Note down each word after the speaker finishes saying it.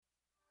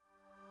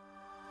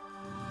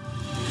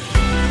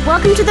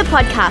Welcome to the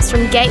podcast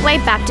from Gateway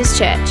Baptist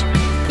Church.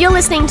 You're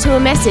listening to a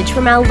message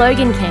from our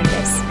Logan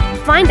campus.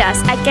 Find us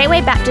at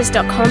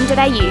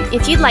gatewaybaptist.com.au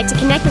if you'd like to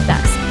connect with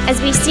us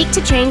as we seek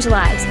to change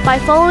lives by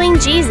following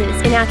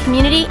Jesus in our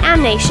community, our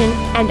nation,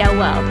 and our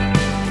world.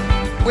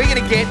 We're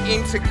going to get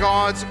into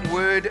God's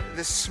word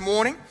this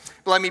morning.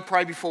 But let me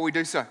pray before we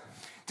do so.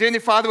 Dear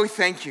Heavenly Father, we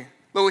thank you.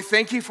 Lord, we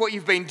thank you for what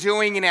you've been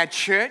doing in our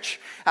church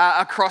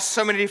across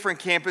so many different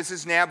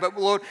campuses now. But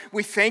Lord,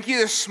 we thank you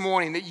this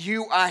morning that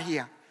you are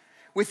here.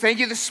 We thank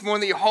you this morning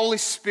that your Holy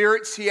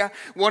Spirit's here,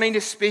 wanting to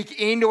speak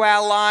into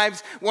our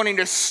lives, wanting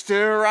to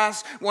stir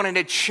us, wanting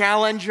to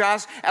challenge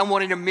us, and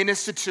wanting to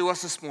minister to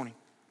us this morning.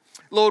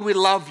 Lord, we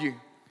love you,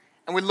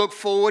 and we look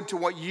forward to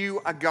what you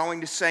are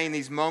going to say in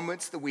these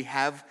moments that we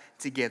have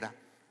together.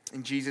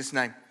 In Jesus'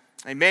 name,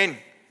 amen.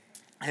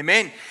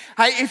 Amen.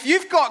 Hey, if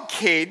you've got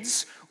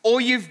kids, or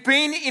you've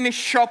been in a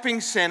shopping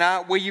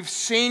center where you've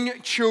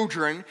seen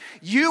children,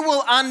 you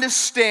will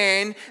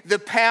understand the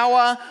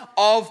power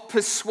of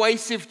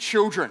persuasive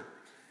children.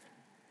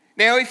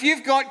 Now, if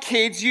you've got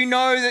kids, you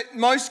know that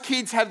most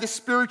kids have the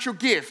spiritual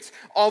gift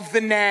of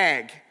the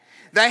nag.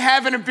 They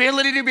have an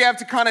ability to be able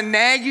to kind of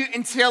nag you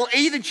until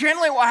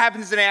generally what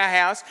happens in our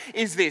house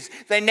is this.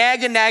 They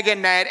nag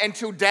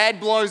until dad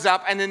blows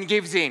up and then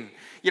gives in.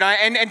 You know,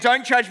 and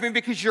don't judge me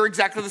because you're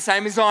exactly the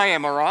same as I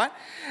am, all right?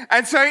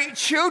 And so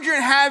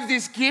children have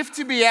this gift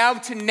to be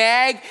able to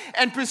nag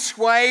and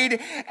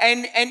persuade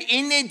and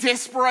in their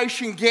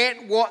desperation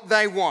get what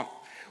they want.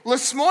 Well,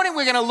 this morning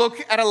we're going to look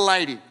at a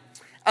lady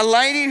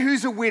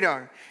who's a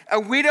widow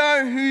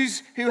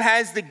who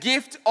has the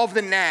gift of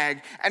the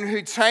nag and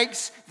who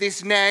takes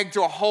this nag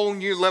to a whole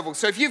new level.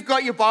 So if you've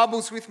got your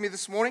Bibles with me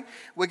this morning,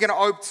 we're going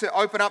to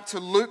open up to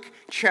Luke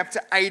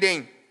chapter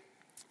 18.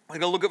 We're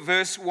going to look at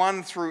verse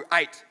 1 through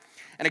 8.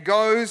 And it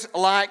goes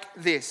like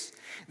this.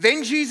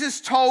 Then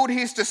Jesus told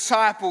his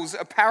disciples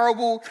a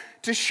parable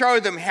to show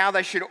them how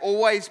they should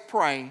always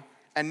pray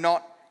and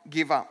not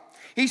give up.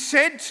 He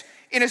said,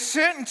 in a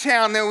certain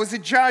town there was a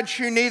judge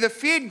who neither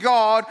feared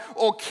God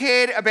or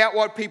cared about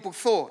what people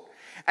thought.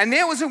 And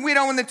there was a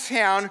widow in the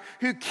town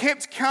who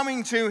kept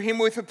coming to him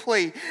with a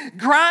plea.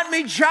 Grant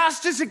me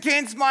justice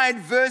against my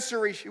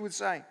adversary, she would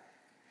say.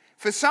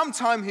 For some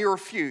time he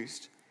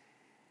refused.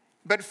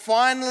 But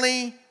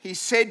finally, he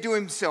said to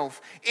himself,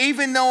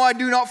 even though I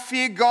do not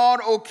fear God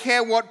or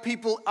care what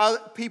people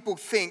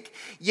think,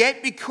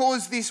 yet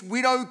because this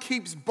widow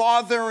keeps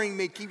bothering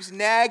me, keeps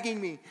nagging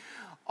me,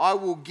 I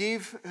will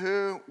give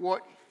her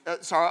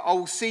I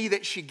will see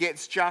that she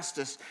gets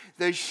justice,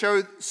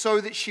 so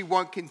that she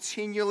won't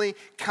continually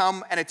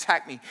come and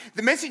attack me.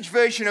 The Message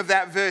version of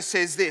that verse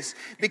says this: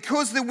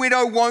 because the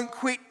widow won't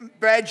quit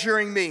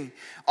badgering me,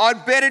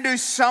 I'd better do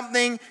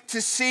something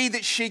to see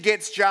that she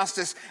gets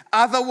justice.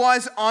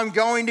 Otherwise, I'm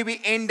going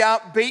to end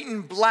up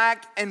beaten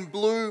black and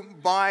blue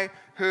by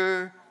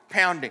her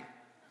pounding.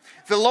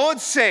 The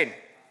Lord said,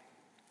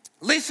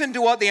 listen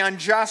to what the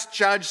unjust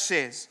judge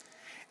says.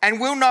 And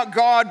will not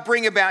God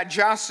bring about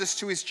justice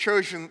to his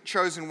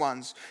chosen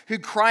ones who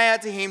cry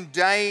out to him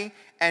day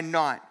and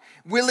night?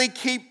 Will he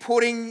keep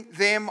putting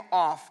them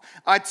off?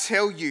 I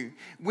tell you,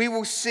 we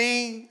will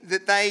see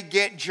that they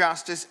get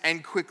justice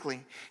and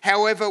quickly.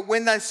 However,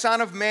 when the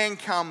Son of Man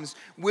comes,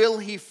 will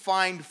he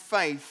find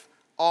faith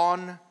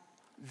on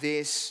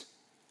this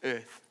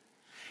earth?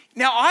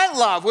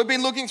 Now, we've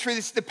been looking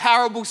through the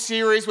parable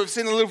series. We've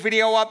seen a little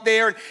video up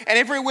there. And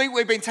every week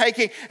we've been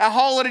taking a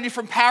whole lot of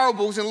different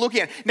parables and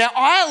looking at it. Now,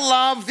 I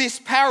love this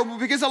parable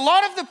because a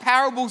lot of the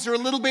parables are a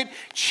little bit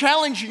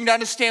challenging to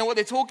understand what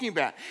they're talking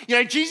about. You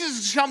know, Jesus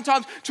is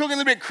sometimes talking a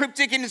little bit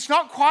cryptic and it's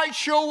not quite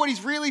sure what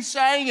he's really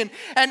saying.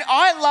 And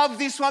I love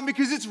this one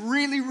because it's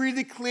really,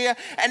 really clear.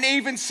 And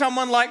even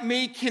someone like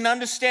me can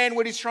understand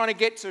what he's trying to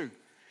get to.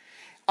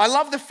 I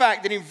love the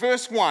fact that in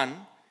verse 1,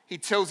 he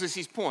tells us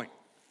his point.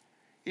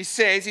 He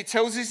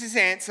tells us his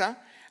answer,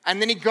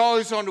 and then he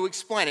goes on to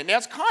explain it. Now,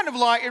 it's kind of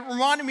like, it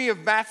reminded me of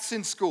maths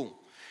in school.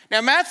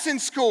 Now, maths in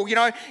school, you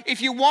know,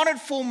 if you wanted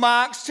full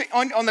marks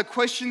on the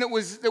question that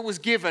was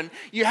given,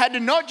 you had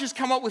to not just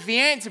come up with the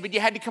answer, but you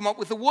had to come up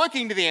with a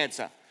working to the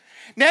answer.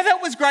 Now,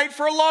 that was great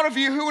for a lot of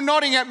you who were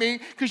nodding at me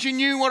because you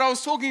knew what I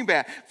was talking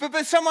about.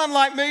 But someone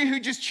like me who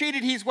just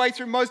cheated his way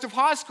through most of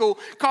high school,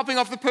 copying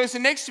off the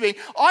person next to me,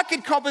 I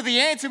could copy the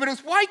answer, but it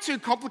was way too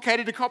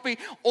complicated to copy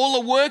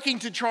all the working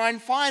to try and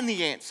find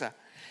the answer.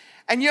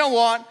 And you know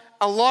what?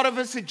 A lot of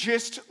us are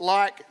just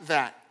like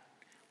that.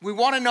 We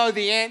want to know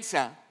the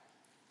answer,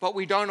 but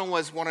we don't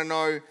always want to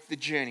know the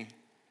journey.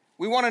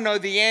 We want to know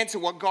the answer,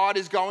 what God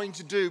is going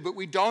to do, but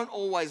we don't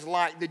always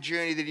like the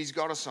journey that he's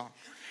got us on.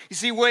 You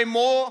see,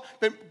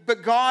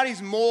 but God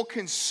is more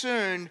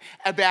concerned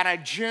about our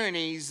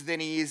journeys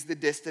than he is the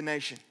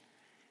destination.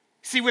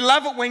 See, we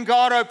love it when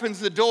God opens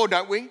the door,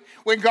 don't we?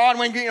 When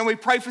we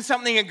pray for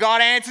something and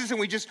God answers and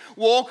we just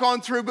walk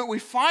on through, but we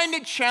find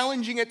it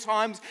challenging at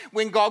times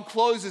when God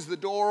closes the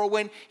door or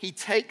when he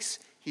takes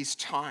his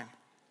time.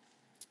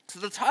 So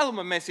the title of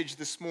my message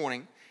this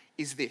morning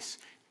is this: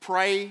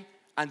 Pray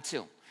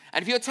Until.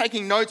 And if you're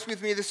taking notes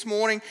with me this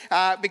morning,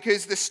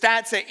 because the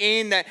stats are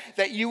in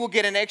that you will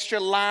get an extra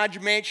large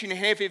mansion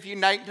here if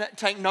you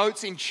take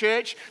notes in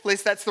church. At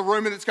least that's the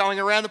rumor that's going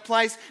around the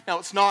place. No,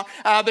 it's not.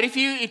 But if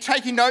you're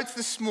taking notes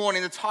this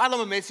morning, the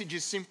title of my message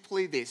is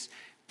simply this: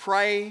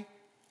 Pray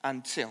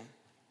Until.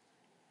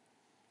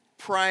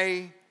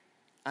 Pray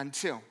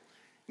until.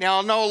 Now,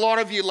 I know a lot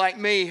of you, like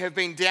me, have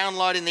been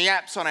downloading the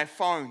apps on our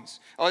phones,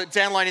 or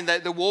downloading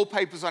the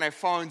wallpapers on our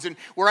phones, and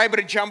we're able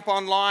to jump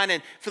online.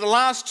 And for the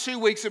last 2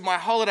 weeks of my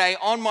holiday,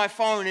 on my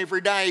phone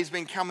every day has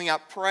been coming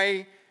up,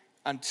 pray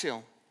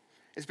until.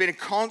 It's been a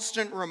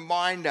constant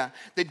reminder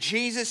that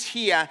Jesus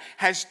here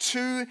has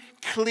two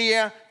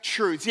clear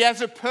truths. He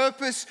has a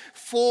purpose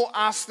for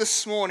us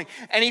this morning.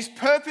 And his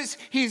purpose,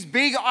 his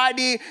big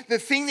idea, the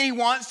thing that he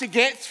wants to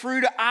get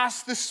through to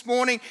us this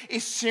morning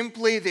is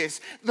simply this: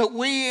 that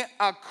we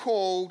are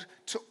called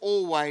to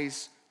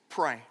always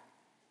pray.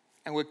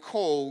 And we're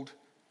called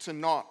to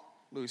not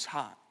lose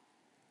heart.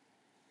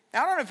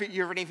 Now, I don't know if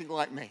you're anything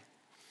like me.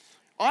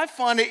 I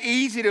find it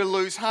easy to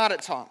lose heart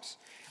at times.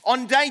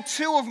 On day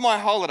 2 of my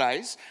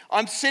holidays,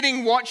 I'm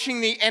sitting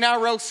watching the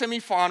NRL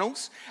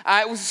semi-finals.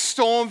 It was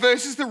Storm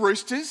versus the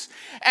Roosters.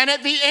 And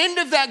at the end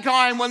of that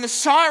game, when the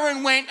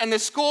siren went and the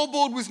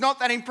scoreboard was not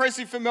that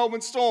impressive for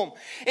Melbourne Storm,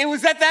 it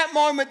was at that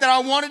moment that I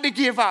wanted to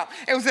give up.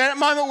 It was at that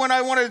moment when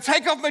I wanted to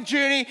take off my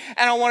journey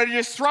and I wanted to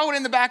just throw it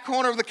in the back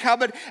corner of the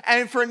cupboard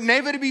and for it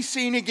never to be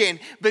seen again.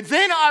 But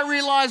then I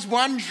realized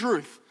one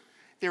truth: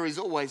 there is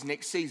always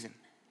next season.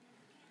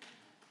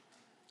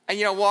 And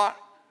you know what?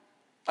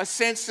 I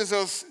sensed as I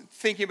was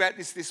thinking about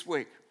this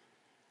week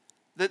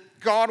that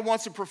God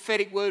wants a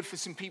prophetic word for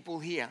some people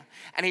here.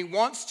 And he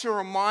wants to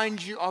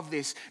remind you of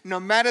this. No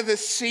matter the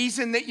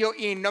season that you're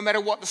in, no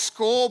matter what the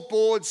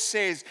scoreboard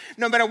says,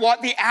 no matter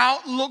what the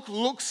outlook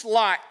looks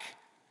like,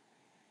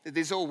 that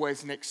there's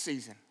always next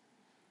season.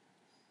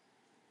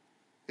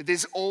 That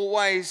there's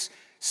always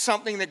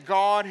something that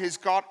God has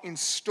got in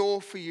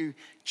store for you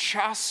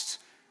just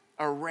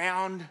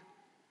around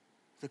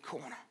the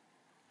corner.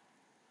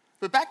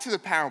 But back to the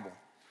parable.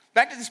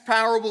 Back to this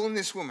parable and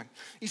this woman.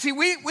 You see,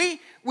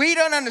 we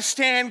don't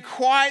understand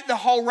quite the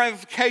whole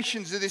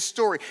ramifications of this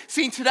story.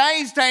 See, in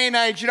today's day and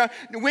age,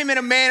 women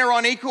and men are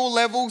on equal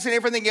levels and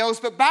everything else.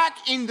 But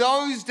back in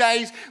those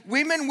days,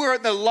 women were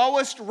at the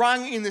lowest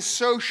rung in the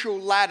social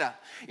ladder.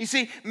 You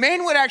see,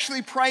 men would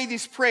actually pray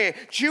this prayer.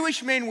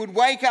 Jewish men would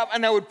wake up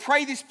and they would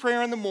pray this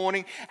prayer in the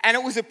morning. And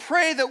it was a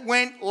prayer that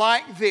went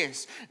like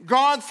this: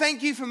 God,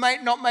 thank you for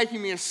not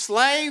making me a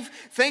slave.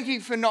 Thank you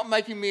for not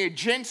making me a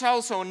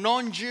Gentile, so a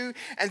non-Jew.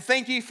 And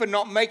thank you for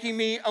not making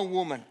me a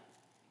woman.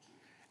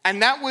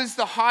 And that was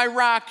the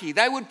hierarchy.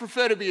 They would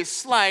prefer to be a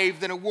slave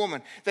than a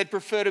woman. They'd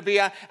prefer to be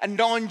a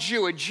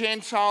non-Jew, a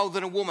Gentile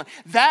than a woman.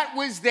 That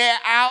was their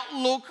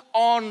outlook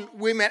on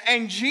women.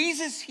 And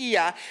Jesus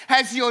here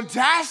has the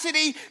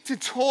audacity to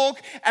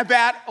talk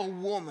about a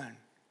woman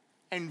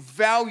and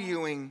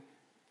valuing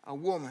a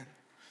woman.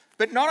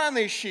 But not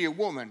only is she a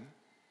woman,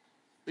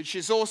 but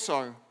she's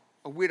also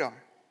a widow.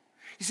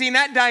 You see, in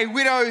that day,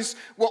 widows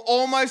were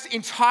almost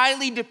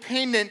entirely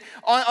dependent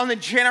on the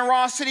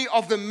generosity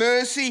of the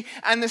mercy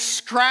and the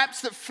scraps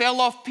that fell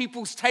off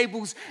people's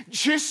tables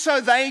just so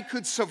they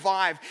could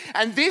survive.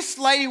 And this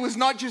lady was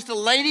not just a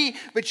lady,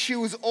 but she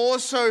was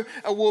also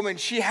a woman.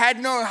 She had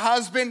no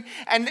husband,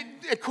 and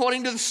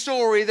according to the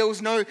story, there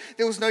was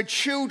no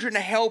children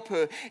to help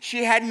her.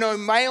 She had no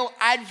male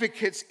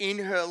advocates in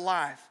her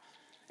life.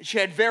 She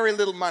had very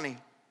little money.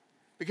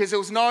 Because there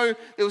was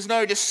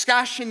no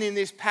discussion in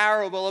this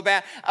parable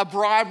about a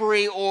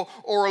bribery or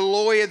a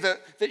lawyer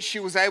that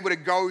she was able to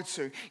go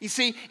to. You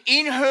see,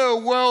 in her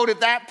world at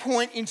that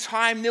point in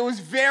time, there was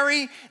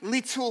very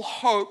little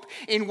hope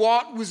in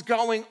what was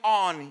going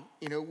on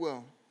in her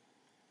world.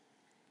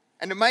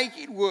 And to make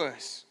it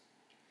worse,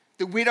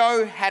 the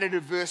widow had an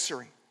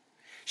adversary.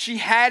 She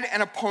had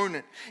an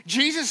opponent.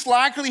 Jesus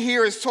likely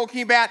here is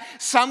talking about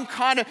some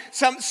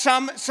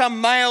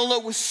male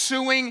that was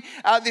suing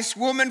this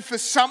woman for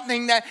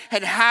something that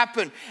had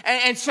happened.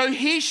 And so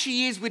here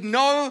she is with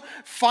no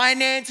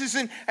finances,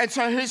 and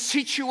so her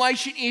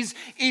situation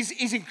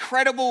is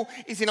incredible,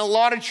 is in a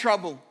lot of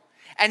trouble.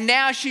 And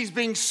now she's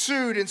being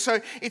sued, and so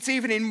it's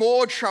even in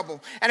more trouble.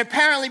 And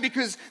apparently,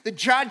 because the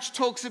judge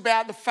talks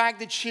about the fact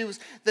that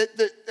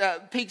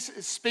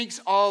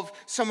speaks of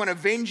someone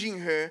avenging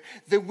her,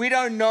 the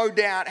widow no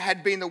doubt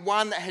had been the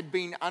one that had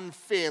been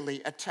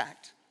unfairly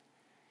attacked.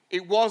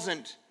 It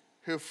wasn't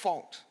her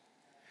fault.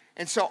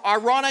 And so,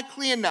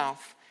 ironically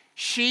enough,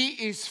 she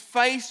is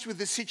faced with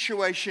the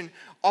situation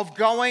of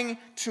going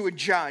to a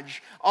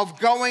judge, of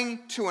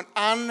going to an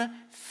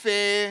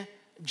unfair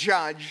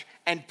judge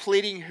and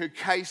pleading her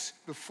case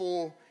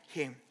before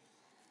him.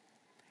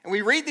 And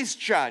we read this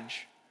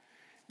judge.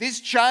 This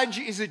judge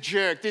is a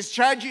jerk. This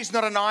judge is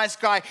not a nice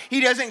guy. He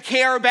doesn't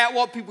care about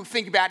what people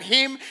think about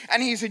him,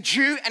 and he's a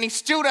Jew, and he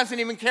still doesn't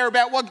even care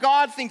about what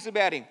God thinks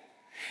about him.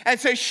 And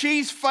so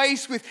she's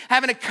faced with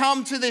having to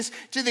come to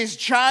this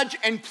judge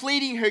and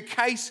pleading her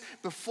case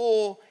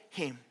before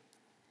him.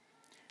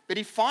 But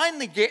he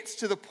finally gets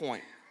to the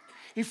point.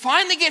 He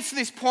finally gets to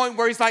this point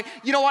where he's like,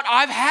 you know what,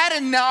 I've had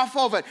enough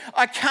of it.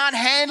 I can't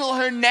handle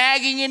her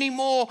nagging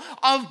anymore.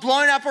 I've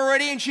blown up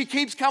already and she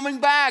keeps coming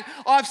back.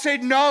 I've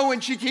said no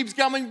and she keeps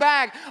coming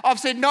back. I've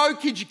said, no,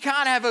 kids, you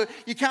can't have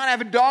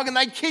a dog, and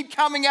they keep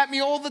coming at me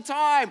all the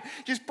time.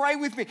 Just pray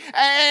with me.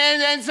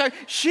 And so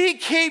she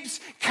keeps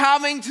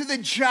coming to the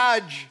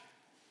judge.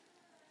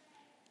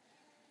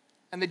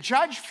 And the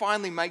judge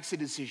finally makes a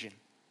decision.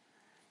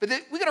 But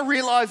we've got to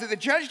realize that the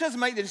judge doesn't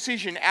make the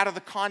decision out of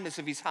the kindness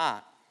of his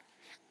heart.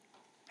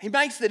 He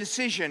makes the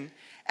decision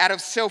out of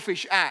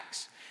selfish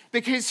acts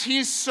because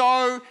he's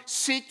so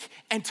sick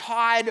and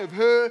tired of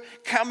her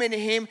coming to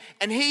him,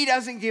 and he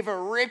doesn't give a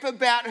rip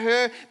about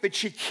her, but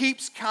she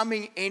keeps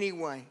coming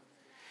anyway.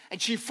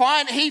 And he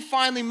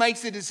finally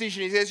makes the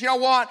decision. He says, you know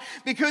what?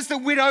 Because the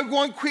widow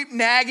won't quit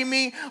nagging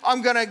me,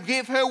 I'm going to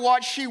give her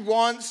what she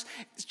wants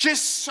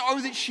just so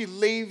that she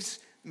leaves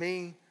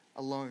me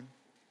alone.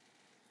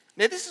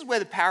 Now, this is where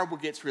the parable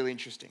gets really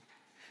interesting.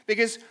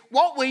 Because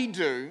what we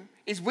do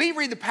is we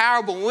read the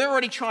parable and we're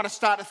already trying to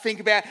start to think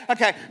about,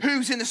 okay,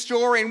 who's in the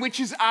story and which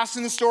is us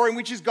in the story and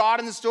which is God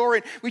in the story.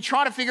 And we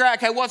try to figure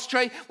out, okay,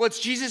 what's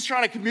Jesus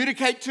trying to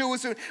communicate to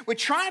us. And we're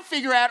trying to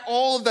figure out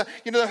all of the,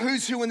 the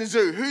who's who in the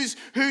zoo. Who's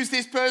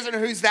this person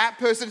and who's that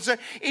person. So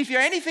if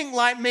you're anything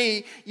like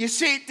me, you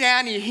sit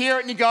down, you hear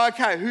it and you go,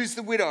 okay, who's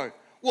the widow?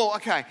 Well,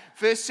 okay,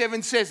 verse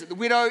 7 says that the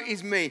widow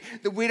is me,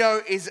 the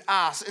widow is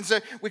us. And so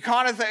we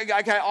kind of think,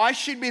 okay, I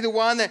should be the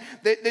one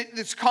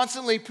that's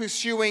constantly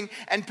pursuing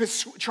and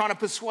trying to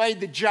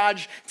persuade the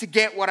judge to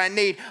get what I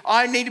need.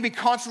 I need to be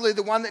constantly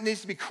the one that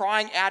needs to be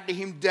crying out to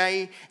him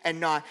day and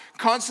night,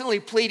 constantly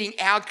pleading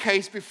our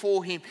case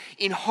before him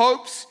in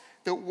hopes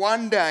that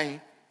one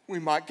day we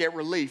might get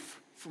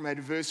relief from our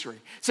adversary.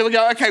 So we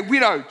go, okay,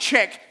 widow,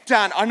 check,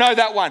 done. I know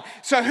that one.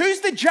 So who's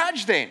the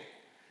judge then?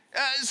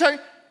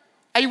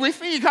 Are you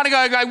with me? You kind of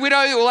go, okay, widow,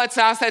 well, that's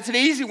us. That's an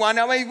easy one.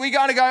 I mean, we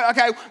got to go,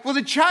 okay, well,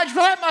 the judge,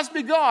 well, that must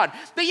be God.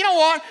 But you know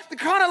what? The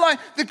God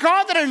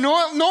that I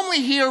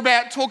normally hear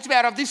talked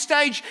about of this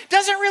stage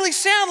doesn't really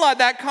sound like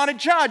that kind of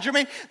judge. I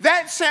mean,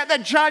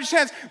 that judge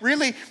sounds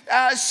really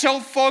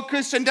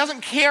self-focused and doesn't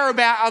care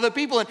about other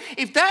people. And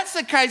if that's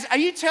the case, are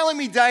you telling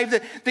me, Dave,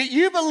 that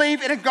you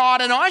believe in a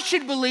God and I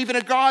should believe in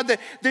a God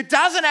that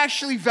doesn't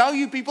actually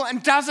value people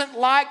and doesn't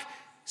like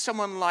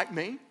someone like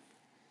me?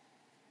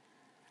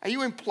 Are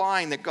you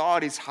implying that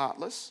God is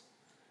heartless?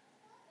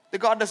 That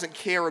God doesn't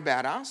care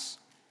about us?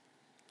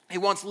 He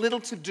wants little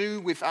to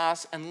do with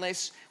us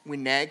unless we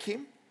nag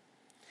him?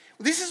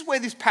 Well, this is where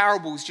this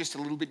parable is just a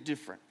little bit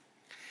different.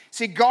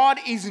 See, God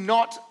is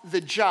not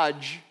the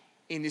judge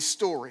in this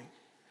story.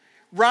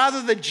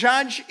 Rather, the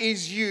judge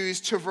is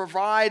used to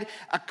provide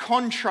a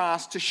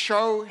contrast to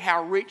show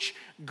how rich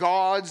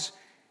God's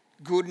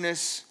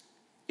goodness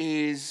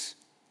is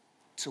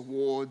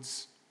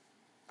towards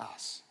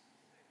us.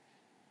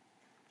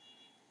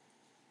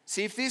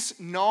 See, if this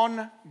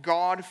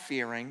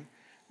non-God-fearing,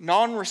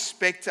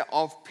 non-respecter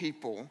of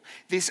people,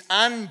 this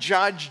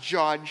unjust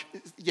judge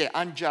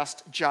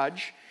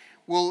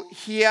will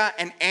hear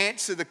and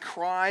answer the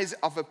cries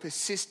of a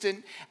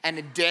persistent and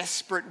a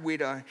desperate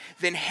widow,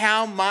 then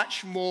how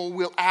much more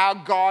will our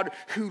God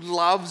who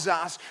loves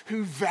us,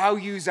 who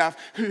values us,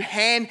 who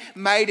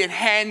handmade and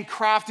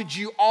handcrafted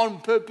you on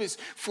purpose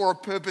for a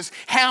purpose,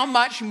 how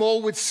much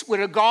more would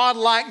a God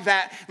like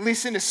that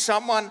listen to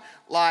someone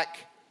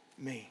like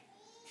me?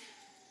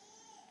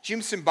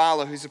 Jim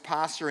Cymbala, who's a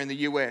pastor in the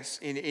US,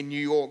 in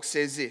New York,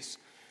 says this: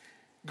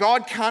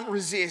 God can't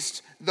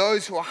resist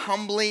those who are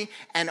humbly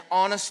and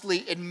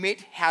honestly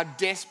admit how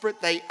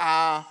desperate they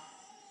are,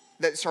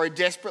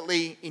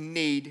 desperately in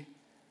need.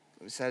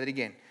 Let me say that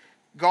again.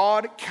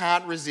 God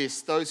can't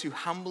resist those who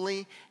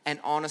humbly and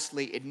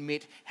honestly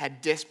admit how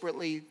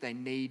desperately they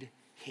need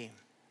him.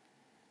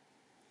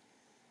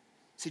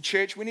 See,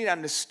 church, we need to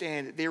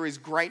understand that there is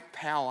great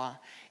power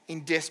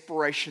in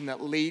desperation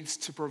that leads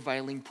to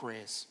prevailing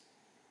prayers.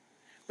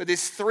 But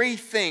there's three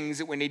things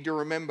that we need to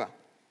remember.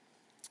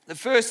 The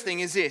first thing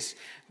is this: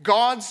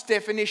 God's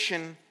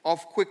definition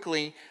of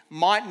quickly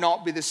might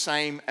not be the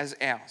same as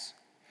ours.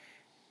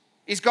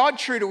 Is God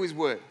true to his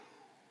word?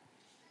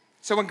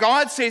 So when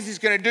God says he's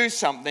going to do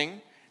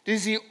something,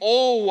 does he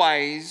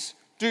always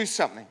do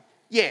something?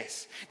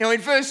 Yes. Now in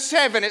verse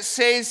 7 it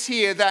says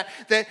here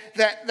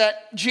that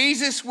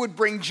Jesus would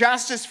bring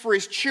justice for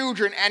his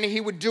children and he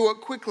would do it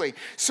quickly.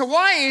 So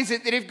why is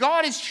it that if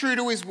God is true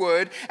to his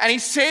word and he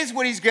says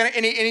what he's going to,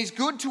 and he's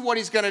good to what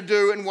he's going to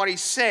do and what he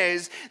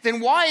says, then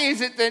why is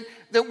it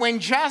that when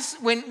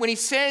he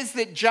says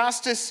that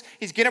justice,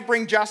 he's going to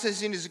bring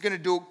justice and he's going to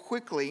do it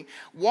quickly,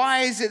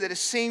 why is it that it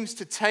seems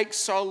to take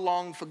so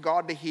long for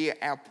God to hear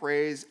our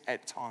prayers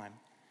at times?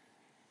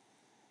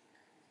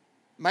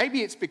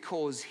 Maybe it's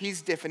because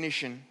his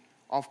definition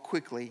of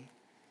quickly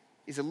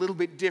is a little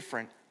bit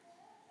different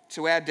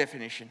to our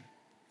definition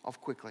of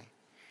quickly.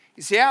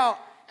 You see, our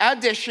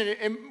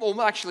definition,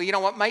 or actually, you know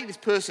what, make this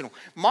personal.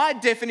 My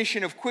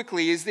definition of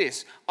quickly is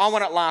this: I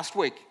want it last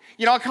week.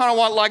 I kind of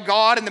want like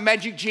God and the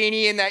magic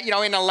genie and that,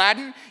 in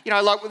Aladdin,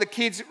 like with the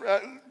kids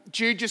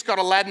Jude just got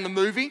Aladdin the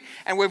movie,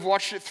 and we've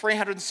watched it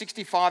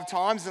 365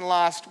 times in the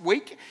last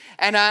week.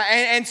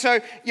 And so,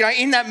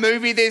 in that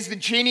movie, there's the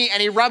genie,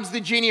 and he rubs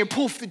the genie, and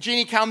poof, the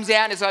genie comes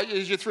out, and it's like,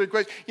 here's your three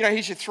questions.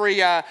 Here's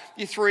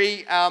your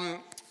three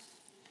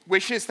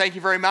wishes, thank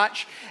you very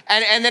much.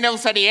 And then all of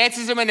a sudden he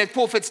answers them, and then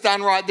poof, it's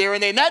done right there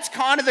and then. That's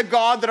kind of the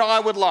God that I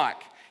would like.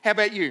 How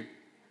about you?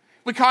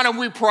 We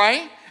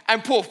pray,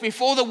 and poof,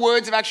 before the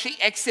words have actually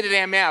exited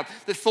our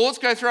mouth, the thoughts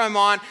go through our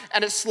mind,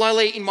 and it's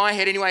slowly, in my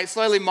head anyway, it's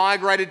slowly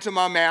migrated to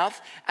my mouth,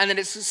 and then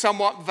it's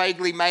somewhat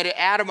vaguely made it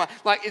out of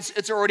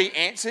it's already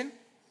answered.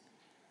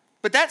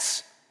 But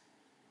that's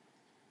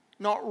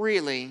not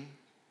really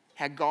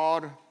how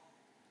God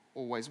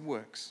always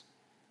works.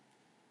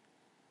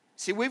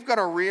 See, we've got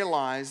to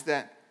realize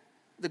that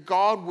the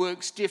God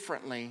works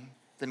differently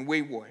than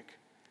we work.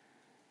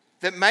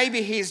 That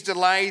maybe his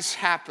delays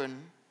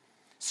happen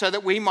so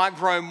that we might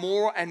grow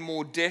more and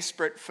more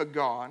desperate for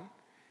God,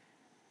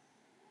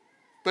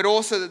 but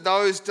also that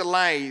those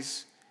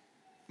delays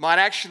might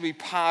actually be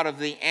part of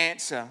the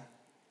answer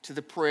to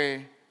the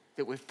prayer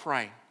that we've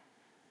prayed.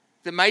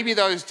 That maybe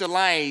those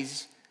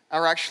delays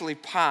are actually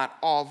part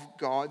of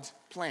God's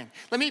plan.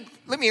 Let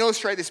me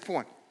illustrate this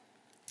point.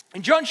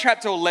 In John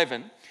chapter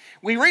 11,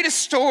 we read a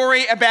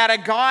story about a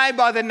guy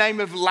by the name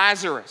of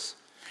Lazarus.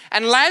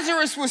 And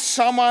Lazarus was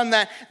someone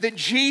that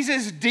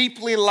Jesus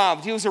deeply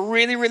loved. He was a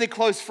really, really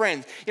close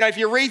friend. If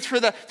you read through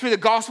the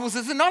Gospels,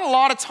 there's not a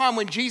lot of time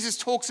when Jesus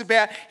talks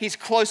about his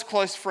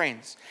close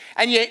friends.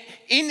 And yet,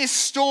 in this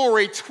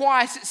story,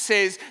 twice it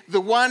says,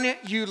 the one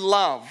you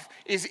love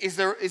is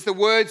the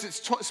words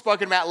that's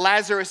spoken about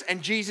Lazarus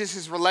and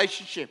Jesus'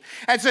 relationship.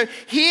 And so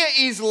here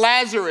is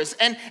Lazarus,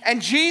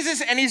 and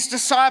Jesus and his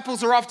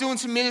disciples are off doing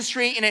some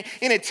ministry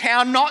in a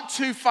town not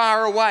too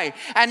far away.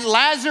 And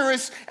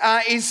Lazarus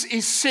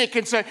is sick.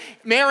 And so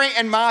Mary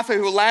and Martha,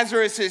 who are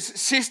Lazarus'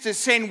 sisters,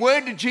 send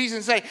word to Jesus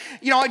and say,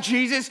 you know what,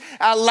 Jesus,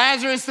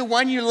 Lazarus, the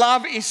one you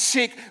love, is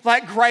sick,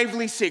 like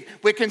gravely sick.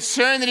 We're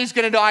concerned that he's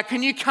going to die.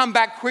 Can you come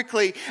back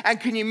quickly, and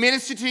can you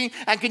minister to him,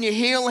 and can you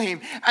heal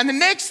him? And the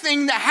next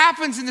thing that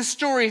happens in the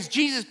story is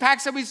Jesus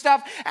packs up his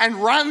stuff and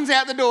runs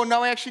out the door.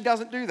 No, he actually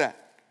doesn't do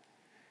that.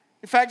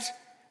 In fact,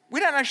 we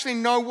don't actually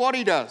know what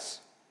he does.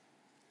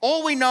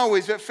 All we know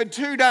is that for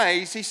 2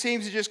 days, he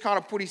seems to just kind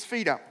of put his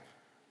feet up.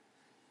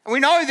 And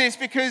we know this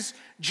because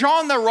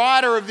John, the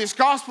writer of this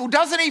gospel,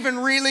 doesn't even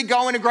really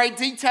go into great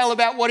detail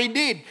about what he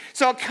did.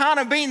 So it can't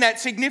have been that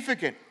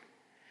significant.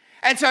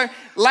 And so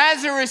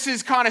Lazarus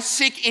is kind of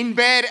sick in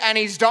bed and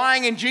he's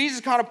dying, and Jesus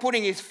is kind of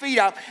putting his feet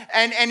up,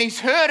 and he's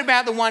heard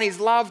about the one he's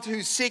loved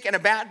who's sick and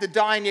about to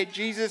die, and yet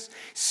Jesus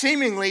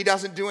seemingly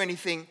doesn't do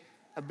anything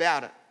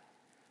about it.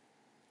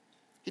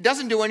 He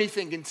doesn't do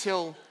anything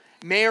until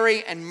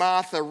Mary and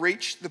Martha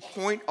reach the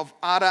point of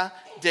utter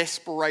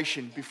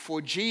desperation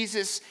before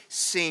Jesus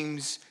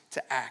seems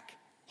to act.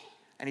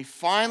 And he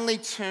finally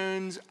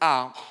turns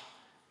up,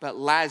 but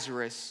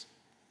Lazarus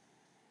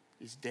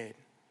is dead.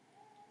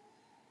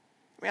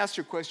 Let me ask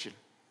you a question.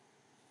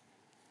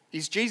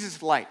 Is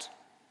Jesus late?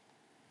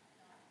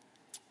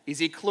 Is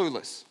he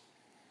clueless?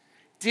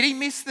 Did he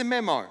miss the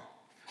memo?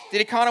 Did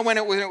he kind of, when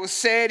it was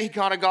said, he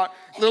kind of got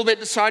a little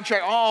bit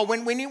sidetracked? Oh,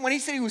 when he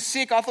said he was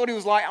sick, I thought he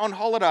was like on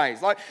holidays.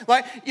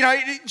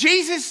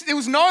 Jesus, there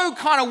was no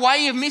kind of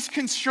way of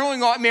misconstruing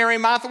what Mary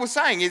and Martha were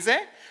saying, is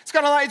there? It's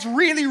kind of like, it's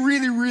really,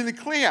 really, really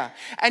clear.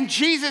 And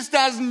Jesus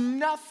does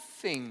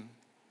nothing,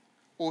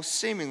 or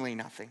seemingly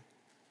nothing.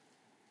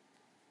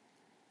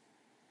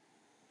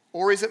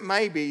 Or is it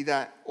maybe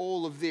that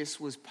all of this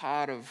was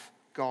part of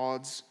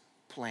God's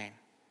plan?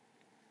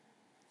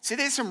 See,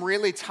 there's some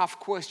really tough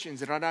questions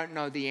that I don't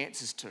know the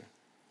answers to.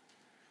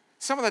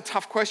 Some of the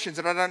tough questions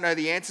that I don't know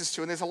the answers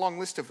to, and there's a long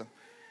list of them,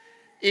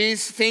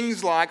 is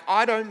things like,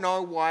 I don't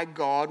know why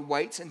God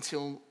waits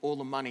until all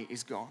the money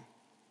is gone.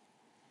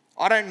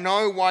 I don't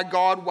know why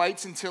God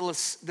waits until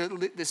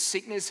the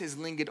sickness has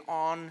lingered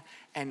on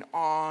and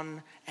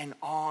on and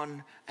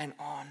on and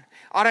on.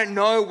 I don't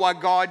know why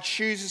God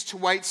chooses to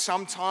wait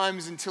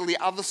sometimes until the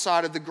other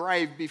side of the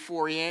grave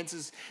before he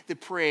answers the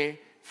prayer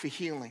for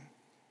healing.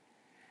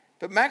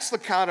 But Max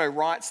Lucado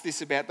writes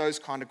this about those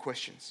kind of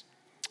questions.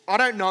 I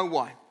don't know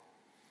why.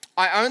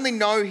 I only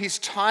know his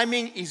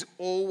timing is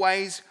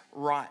always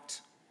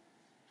right.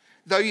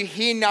 Though you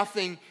hear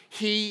nothing,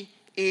 he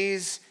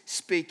is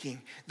speaking.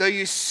 Though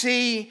you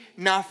see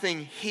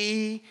nothing,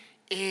 he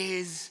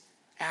is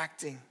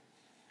acting.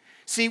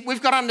 See,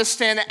 we've got to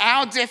understand that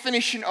our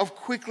definition of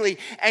quickly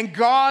and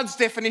God's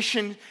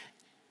definition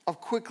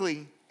of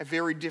quickly are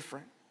very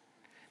different.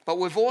 But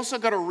we've also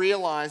got to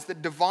realize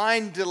that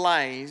divine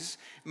delays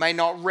may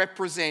not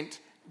represent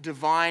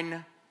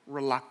divine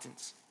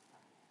reluctance.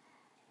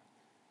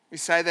 We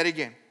say that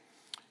again.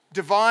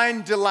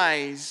 Divine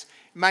delays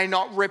may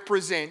not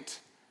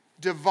represent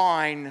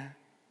divine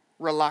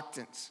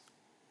reluctance.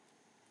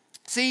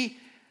 See,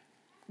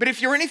 but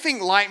if you're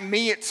anything like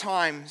me at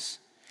times,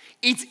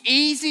 it's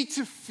easy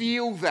to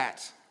feel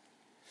that.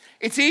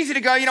 It's easy to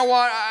go, you know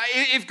what,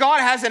 if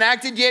God hasn't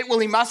acted yet, well,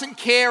 he mustn't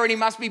care and he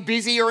must be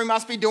busy or he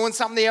must be doing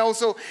something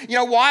else. Or,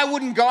 why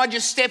wouldn't God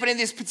just step in at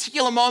this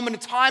particular moment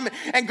of time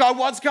and God,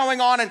 what's going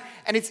on?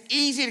 And it's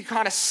easy to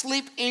kind of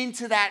slip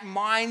into that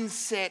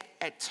mindset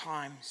at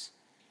times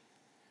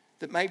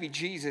that maybe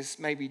Jesus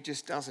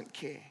just doesn't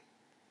care.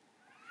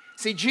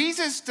 See,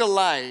 Jesus'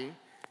 delay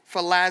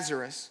for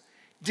Lazarus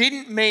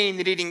didn't mean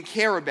that he didn't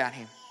care about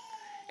him.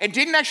 It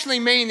didn't actually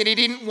mean that he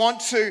didn't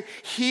want to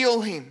heal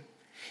him.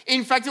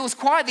 In fact, it was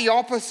quite the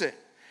opposite.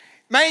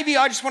 Maybe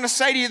I just want to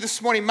say to you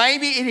this morning,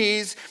 maybe it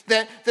is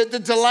that the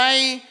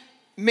delay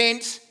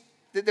meant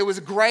that there was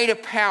a greater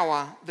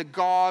power that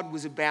God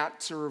was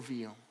about to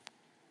reveal.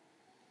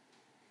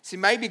 See,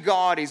 maybe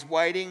God is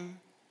waiting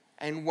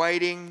and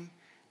waiting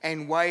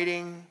and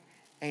waiting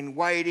and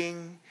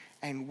waiting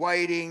and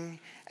waiting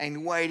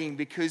and waiting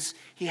because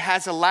he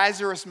has a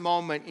Lazarus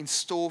moment in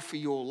store for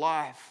your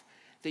life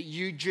that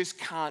you just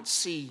can't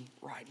see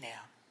right now.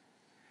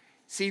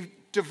 See,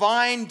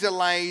 divine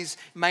delays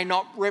may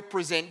not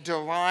represent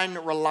divine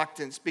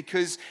reluctance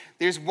because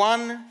there's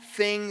one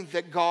thing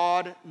that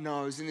God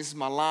knows, and this is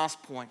my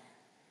last point.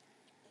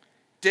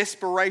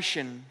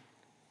 Desperation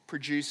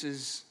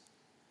produces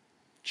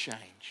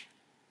change.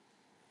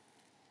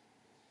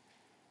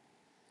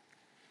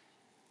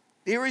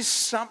 There is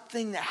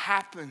something that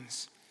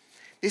happens.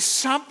 There's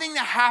something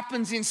that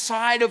happens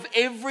inside of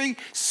every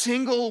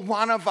single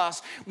one of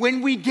us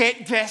when we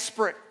get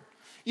desperate.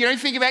 You don't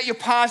think about your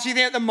past, you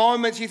think about the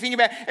moments, you think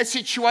about a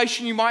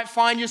situation you might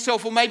find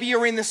yourself, or maybe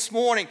you're in this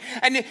morning.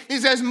 And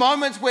there's those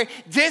moments where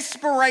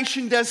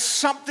desperation does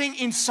something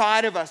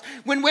inside of us.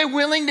 When we're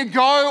willing to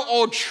go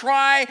or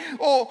try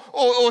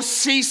or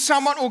see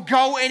someone or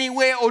go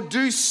anywhere or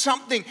do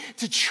something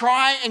to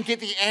try and get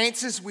the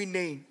answers we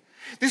need.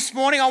 This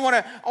morning I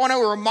want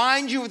to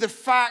remind you of the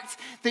fact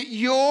that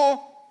your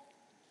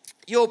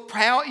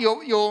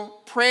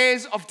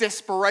prayers of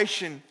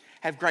desperation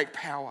have great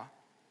power.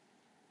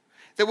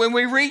 That when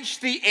we reach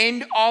the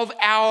end of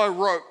our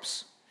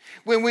ropes,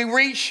 when we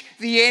reach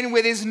the end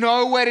where there's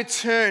nowhere to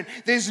turn,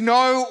 there's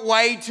no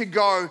way to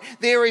go,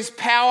 there is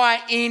power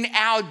in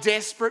our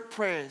desperate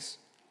prayers.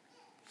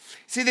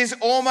 See, there's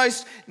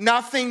almost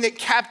nothing that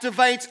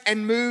captivates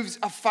and moves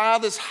a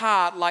father's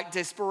heart like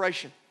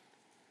desperation.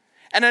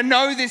 And I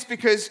know this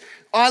because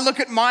I look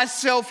at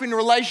myself in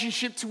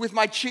relationship with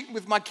my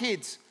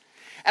kids.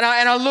 And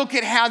I look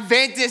at how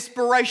their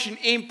desperation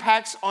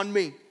impacts on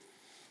me.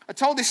 I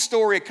told this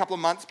story a couple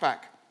of months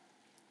back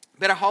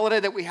about a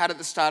holiday that we had at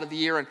the start of the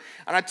year. And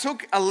I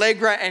took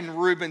Allegra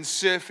and Ruben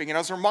surfing. And I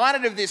was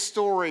reminded of this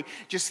story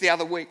just the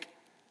other week.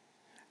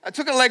 I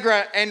took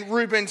Allegra and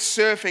Ruben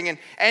surfing.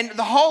 And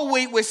the whole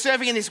week we're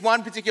surfing in this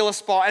one particular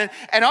spot.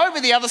 And over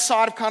the other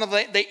side of kind of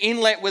the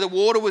inlet where the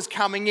water was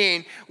coming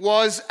in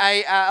was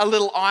a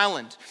little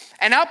island.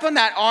 And up on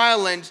that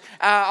island,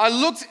 I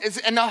looked,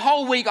 and the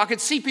whole week I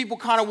could see people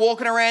kind of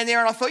walking around there.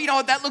 And I thought, you know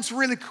what, that looks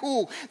really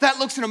cool. That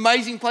looks an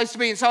amazing place to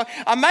be. And so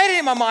I made it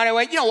in my mind. I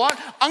went, you know what,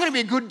 I'm going to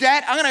be a good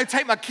dad. I'm going to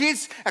take my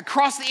kids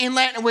across the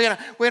inlet and we're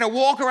going to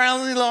walk around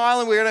the little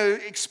island. We're going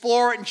to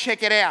explore it and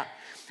check it out.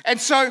 And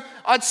so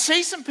I'd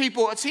seen some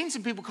people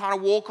kind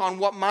of walk on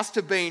what must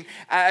have been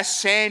a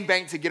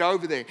sandbank to get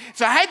over there.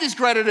 So I had this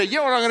great idea. You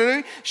know what I'm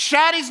going to do?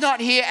 Shadi's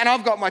not here, and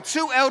I've got my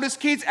two eldest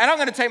kids, and I'm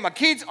going to take my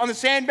kids on the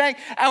sandbank,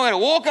 and we're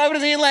going to walk over to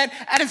the inlet,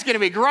 and it's going to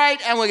be great,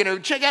 and we're going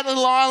to check out the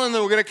little island,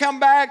 and we're going to come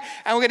back,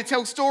 and we're going to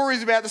tell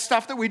stories about the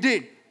stuff that we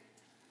did.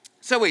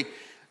 So we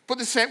put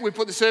the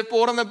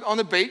surfboard on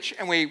the beach,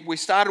 and we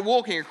started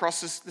walking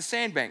across the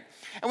sandbank.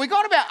 And we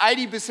got about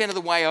 80% of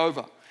the way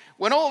over,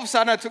 when all of a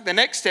sudden I took the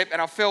next step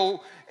and I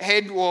fell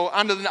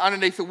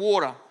underneath the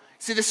water.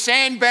 See, the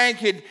sandbank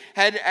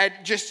had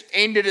just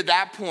ended at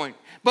that point.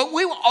 But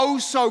we were oh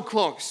so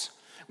close.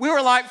 We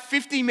were like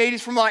 50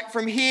 meters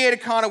from here to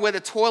kind of where the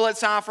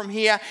toilets are from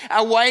here,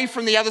 away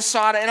from the other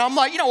side. And I'm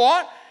like, you know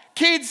what?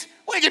 Kids,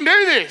 we can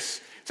do this.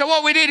 So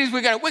what we did is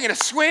we're going to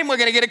swim, we're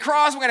going to get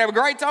across, we're going to have a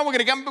great time, we're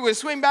going to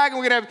swim back, and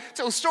we're going to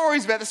tell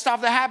stories about the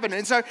stuff that happened.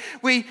 And so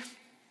we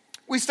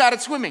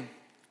started swimming.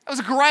 It was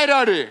a great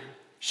idea.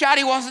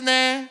 Shadi wasn't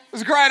there. It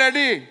was a great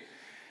idea.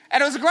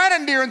 And it was a great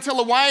idea until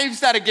the waves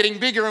started getting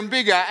bigger and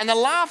bigger, and the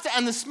laughter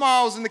and the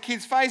smiles in the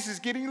kids' faces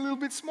getting a little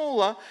bit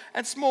smaller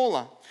and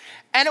smaller.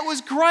 And it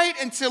was great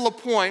until a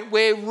point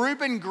where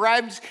Ruben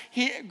grabbed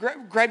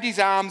his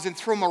arms and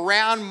threw them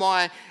around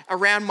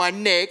my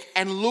neck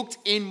and looked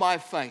in my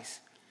face.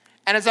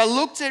 And as I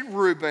looked at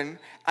Ruben,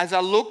 as I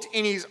looked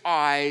in his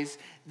eyes,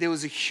 there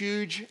was a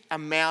huge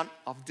amount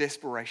of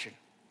desperation.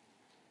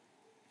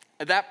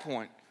 At that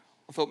point,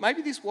 I thought,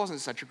 maybe this wasn't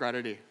such a great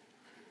idea.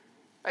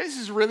 Maybe this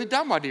is a really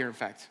dumb idea, in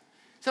fact.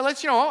 So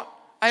you know what?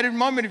 I had a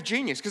moment of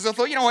genius because I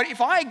thought, you know what? If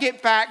I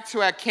get back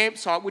to our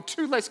campsite with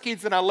 2 less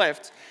kids than I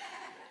left,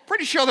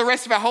 pretty sure the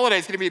rest of our holiday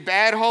is going to be a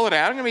bad holiday.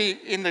 I'm going to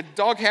be in the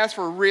doghouse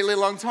for a really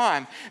long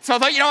time. So I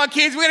thought, you know what,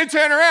 kids? We're going to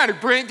turn around. A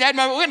brilliant dad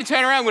moment. We're going to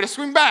turn around. We're going to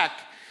swim back.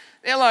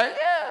 They're like,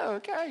 yeah,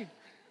 okay.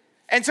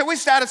 And so we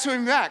started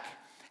swimming back.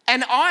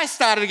 And I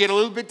started to get a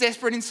little bit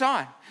desperate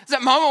inside.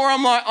 that moment where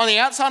I'm like, on the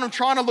outside, I'm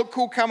trying to look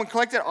cool, calm, and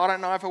collected. I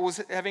don't know if I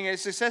was having any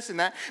success in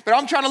that, but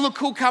I'm trying to look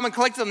cool, calm, and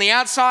collected on the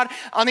outside.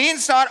 On the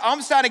inside,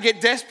 I'm starting to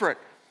get desperate.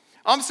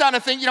 I'm starting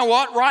to think, you know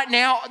what, right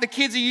now, the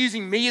kids are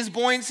using me as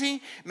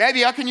buoyancy.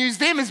 Maybe I can use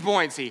them as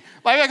buoyancy.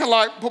 Maybe I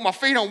can put my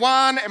feet on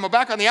one and my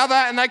back on the other,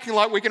 and they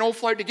can we can all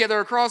float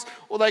together across,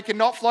 or they can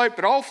not float,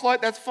 but I'll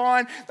float, that's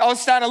fine. I was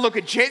starting to look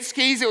at jet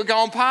skis that were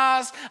going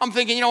past. I'm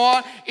thinking, you know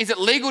what, is it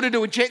legal to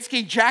do a jet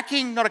ski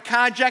jacking? Not a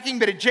car jacking,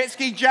 but a jet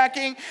ski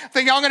jacking.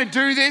 Thinking, I'm going to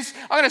do this.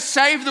 I'm going to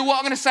save the world.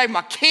 I'm going to save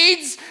my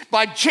kids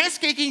by jet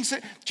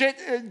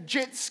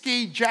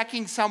ski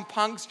jacking some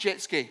punk's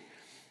jet ski.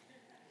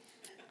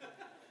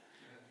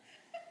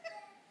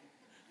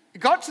 It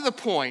got to the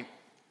point,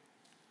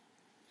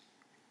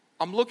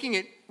 I'm looking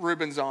at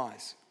Reuben's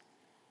eyes,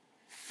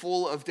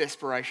 full of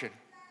desperation.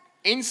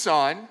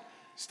 Inside,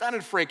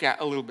 started to freak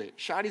out a little bit.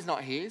 Shadi's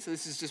not here, so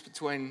this is just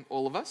between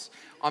all of us.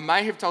 I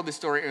may have told this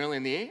story early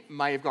in the year,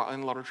 may have gotten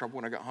in a lot of trouble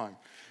when I got home,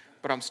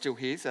 but I'm still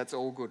here, so that's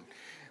all good.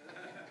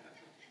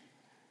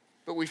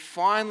 But we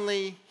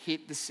finally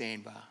hit the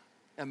sandbar,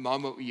 a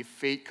moment where your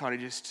feet kind of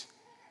just,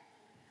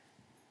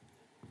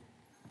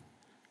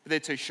 but they're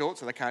too short,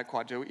 so they can't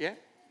quite do it yet.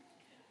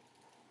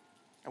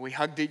 And we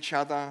hugged each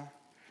other,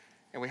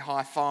 and we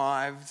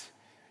high-fived,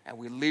 and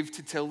we lived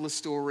to tell the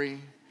story.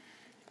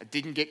 I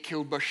didn't get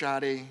killed by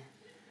Shadi. It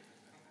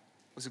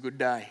was a good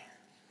day.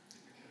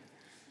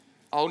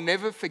 I'll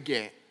never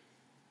forget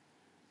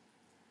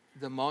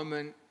the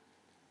moment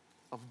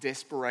of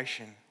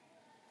desperation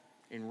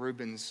in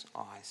Reuben's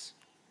eyes.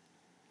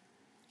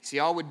 See,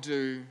 I would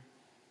do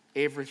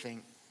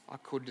everything I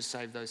could to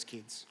save those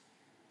kids.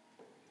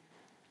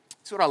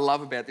 That's what I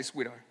love about this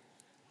widow.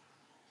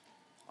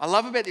 I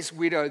love about this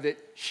widow that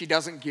she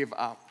doesn't give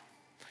up.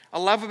 I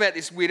love about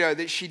this widow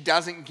that she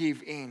doesn't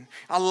give in.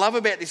 I love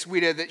about this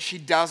widow that she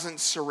doesn't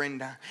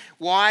surrender.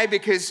 Why?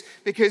 Because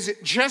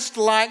just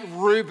like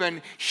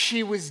Reuben,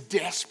 she was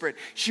desperate.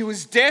 She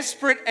was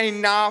desperate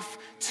enough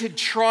to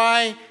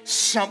try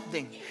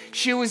something.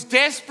 She was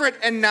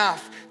desperate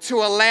enough to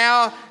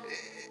allow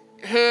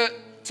her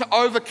to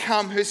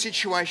overcome her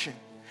situation,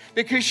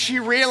 because she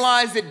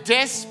realized that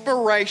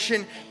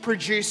desperation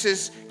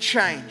produces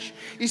change.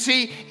 You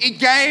see, it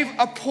gave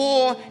a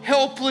poor,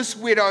 helpless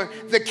widow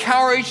the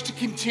courage to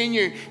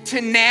continue to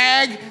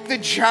nag the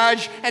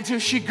judge until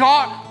she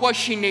got what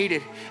she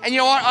needed. And you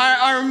know what?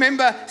 I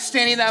remember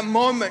standing in that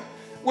moment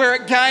where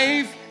it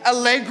gave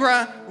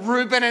Allegra,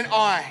 Reuben, and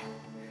I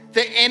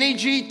the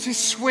energy to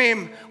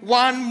swim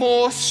one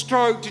more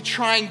stroke to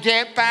try and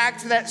get back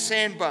to that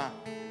sandbar.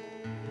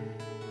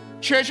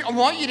 Church, I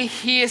want you to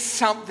hear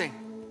something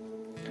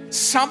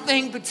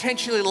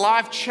potentially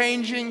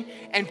life-changing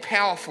and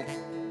powerful.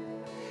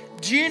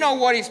 Do you know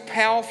what is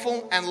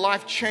powerful and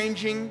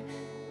life-changing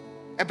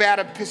about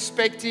a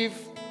perspective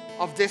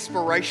of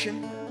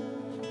desperation?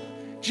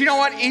 Do you know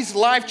what is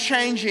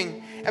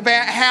life-changing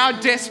about how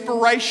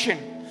desperation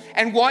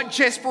and what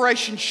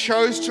desperation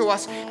shows to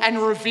us and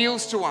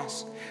reveals to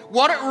us?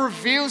 What it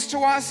reveals to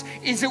us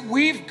is that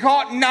we've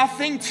got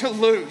nothing to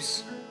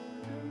lose.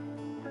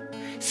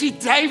 See,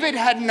 David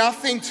had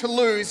nothing to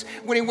lose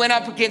when he went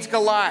up against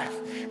Goliath.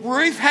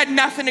 Ruth had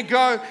nothing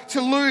to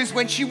lose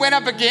when she went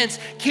up against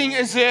King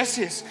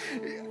Xerxes.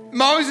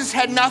 Moses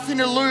had nothing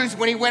to lose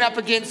when he went up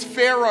against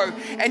Pharaoh.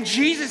 And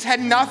Jesus had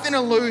nothing to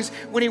lose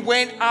when he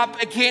went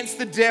up against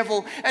the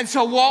devil. And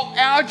so what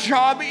our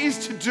job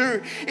is to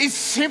do is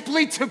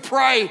simply to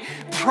pray.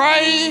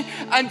 Pray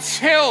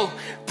until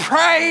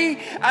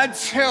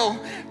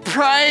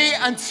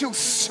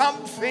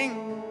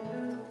something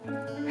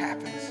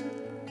happens.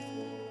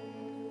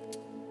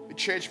 The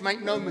church,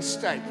 make no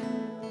mistake.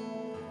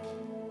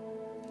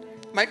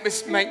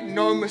 Make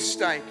no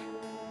mistake.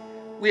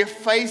 We are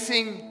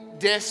facing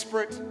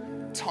desperate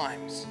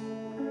times.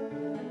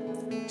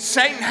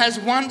 Satan has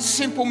one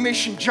simple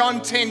mission.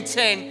 John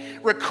 10:10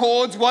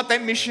 records what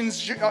that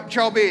mission's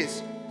job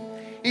is.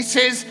 He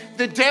says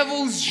the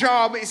devil's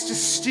job is to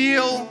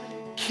steal,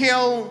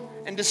 kill,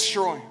 and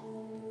destroy.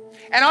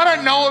 And I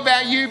don't know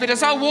about you, but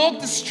as I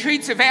walk the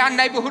streets of our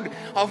neighborhood,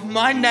 of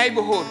my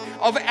neighborhood,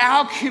 of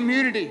our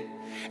community,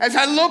 as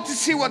I look to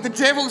see what the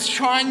devil's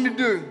trying to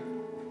do,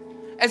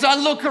 as I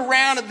look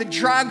around at the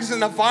drugs and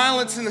the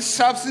violence and the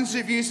substance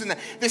abuse and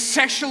the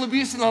sexual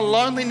abuse and the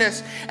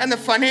loneliness and the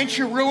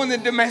financial ruin, the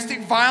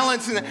domestic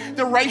violence and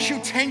the racial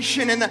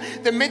tension and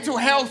the mental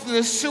health and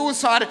the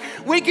suicide,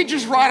 we could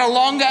just write a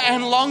longer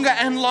and longer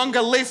and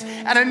longer list.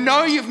 And I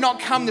know you've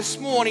not come this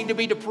morning to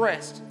be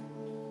depressed,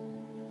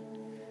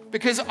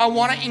 because I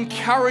want to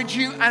encourage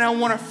you and I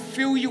want to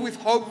fill you with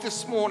hope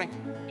this morning.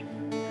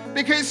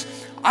 Because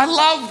I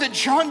love that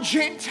John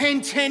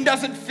 10:10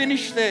 doesn't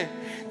finish there.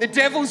 The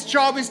devil's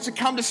job is to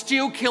come to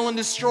steal, kill, and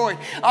destroy.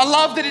 I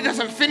love that it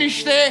doesn't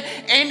finish there.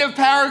 End of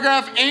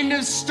paragraph, end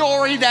of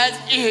story, that's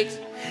it.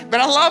 But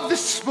I love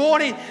this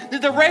morning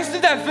that the rest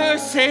of that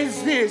verse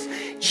says this.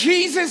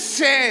 Jesus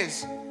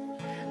says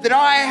that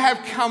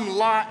I've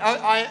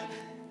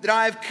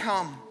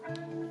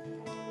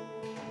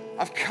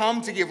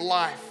come to give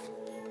life,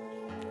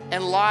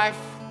 and life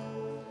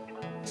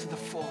to the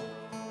full.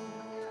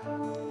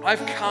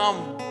 I've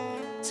come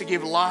to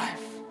give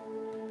life,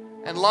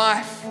 and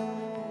life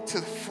to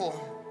the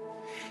full.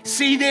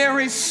 See, there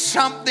is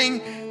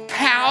something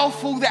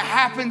powerful that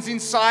happens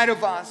inside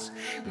of us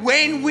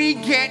when we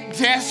get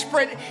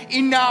desperate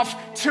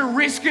enough to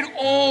risk it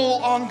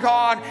all on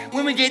God,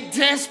 when we get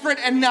desperate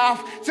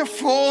enough to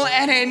fall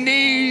at our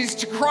knees,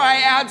 to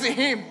cry out to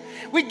Him.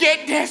 We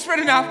get desperate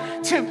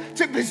enough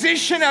to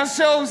position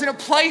ourselves in a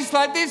place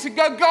like this and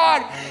go,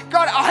 God,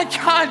 I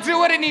can't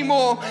do it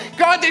anymore.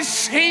 God, this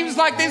seems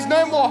like there's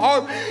no more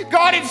hope.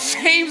 God, it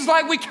seems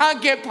like we can't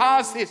get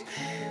past this.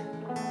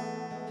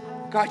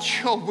 God,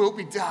 your will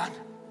be done.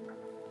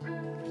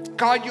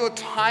 God, your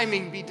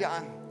timing be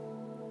done.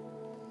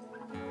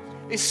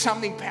 There's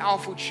something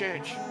powerful,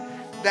 church,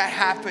 that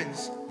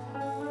happens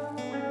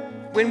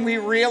when we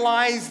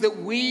realize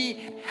that we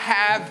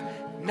have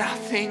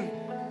nothing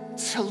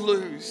to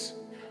lose.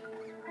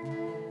 I'm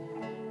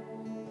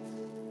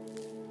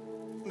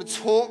going to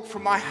talk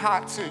from my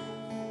heart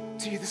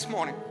to you this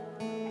morning.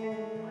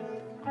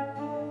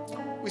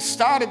 We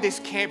started this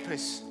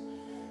campus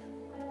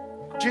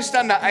just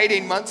under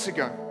 18 months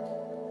ago.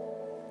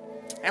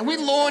 And we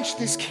launched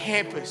this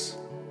campus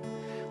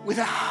with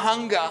a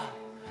hunger,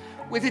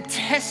 with a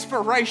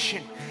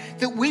desperation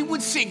that we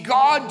would see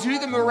God do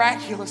the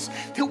miraculous,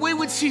 that we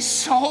would see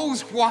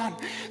souls won,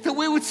 that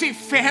we would see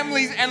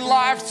families and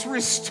lives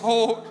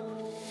restored.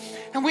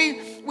 And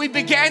we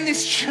began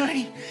this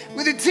journey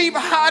with a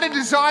deep-hearted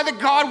desire that,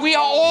 God, we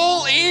are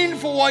all in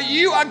for what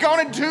you are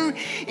going to do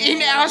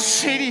in our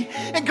city.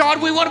 And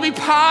God, we want to be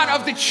part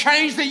of the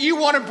change that you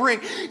want to bring.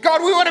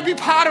 God, we want to be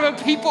part of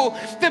a people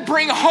that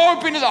bring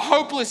hope into the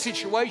hopeless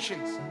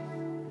situations.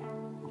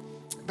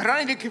 But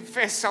I need to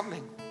confess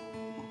something.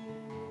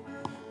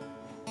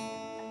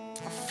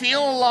 I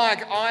feel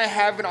like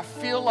I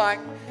feel like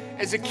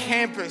as a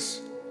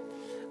campus,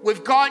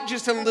 we've got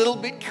just a little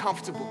bit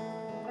comfortable.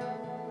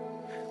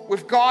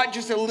 We've got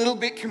just a little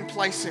bit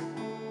complacent.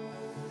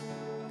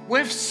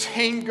 We've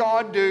seen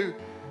God do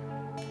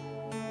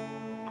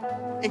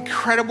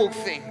incredible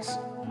things.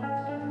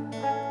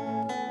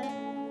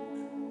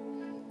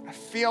 I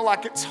feel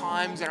like at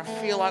times, and I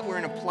feel like we're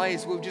in a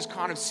place where we're just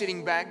kind of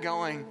sitting back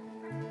going,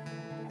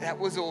 that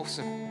was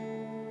awesome.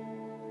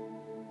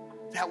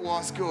 That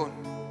was good.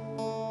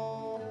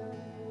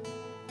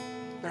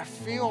 But I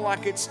feel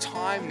like it's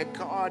time that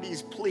God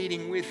is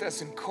pleading with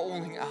us and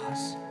calling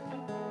us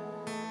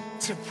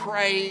to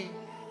pray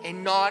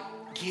and not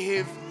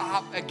give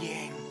up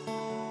again.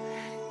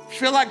 I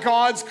feel like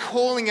God's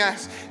calling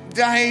us,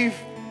 Dave,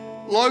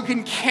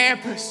 Logan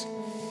Campus.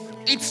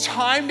 It's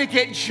time to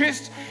get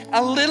just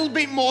a little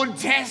bit more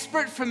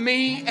desperate for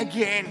me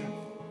again.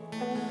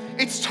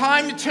 It's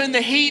time to turn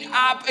the heat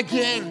up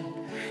again.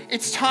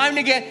 It's time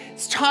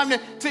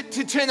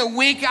to turn the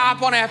wick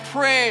up on our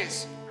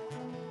prayers.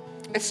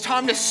 It's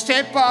time to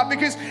step up,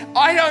 because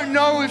I don't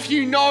know if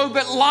you know,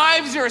 but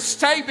lives are at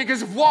stake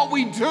because of what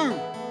we do.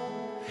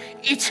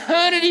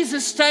 Eternity's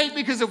at stake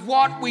because of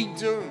what we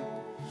do.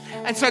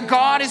 And so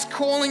God is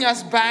calling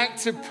us back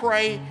to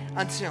pray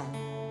until.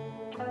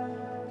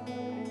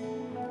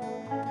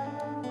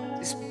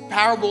 This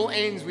parable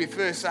ends with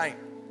verse 8,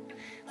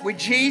 where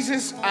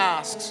Jesus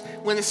asks,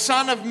 when the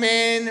Son of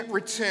Man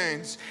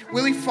returns,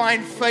 will he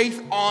find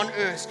faith on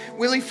earth?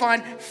 Will he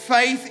find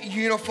faith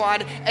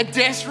unified? A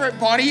desperate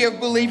body of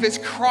believers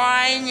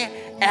crying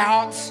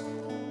out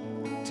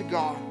to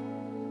God.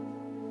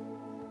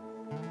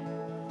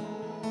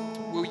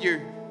 Will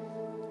you?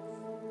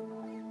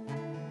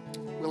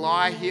 Will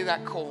I hear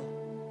that call?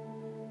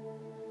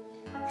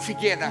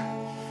 Together.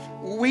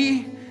 Will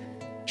we,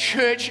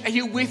 church, are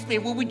you with me?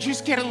 Will we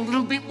just get a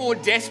little bit more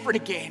desperate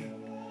again?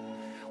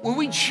 Will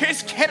we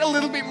just get a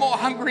little bit more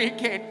hungry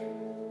again?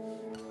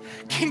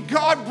 Can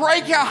God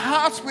break our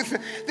hearts with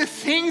the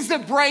things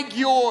that break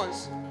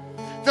yours?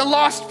 The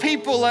lost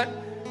people that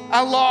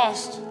are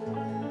lost.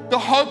 The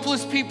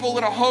hopeless people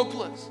that are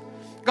hopeless.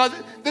 God,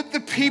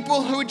 the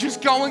people who are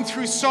just going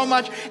through so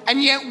much,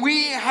 and yet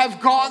we have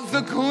got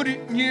the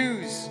good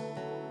news.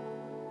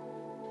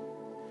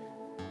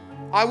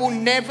 I will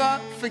never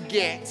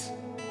forget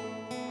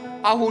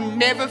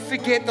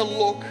the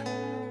look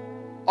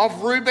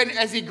of Reuben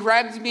as he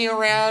grabbed me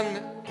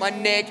around my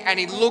neck and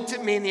he looked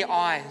at me in the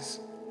eyes.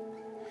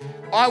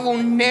 I will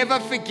never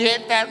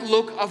forget that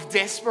look of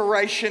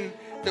desperation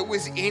that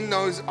was in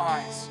those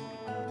eyes.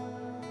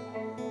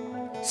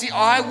 See,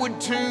 I would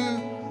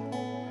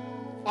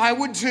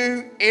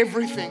do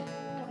everything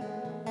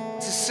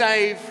to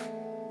save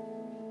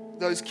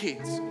those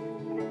kids.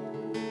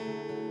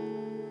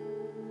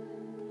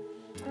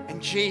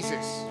 And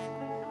Jesus,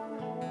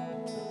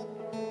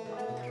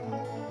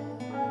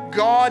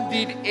 God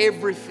did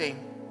everything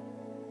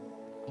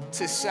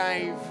to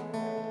save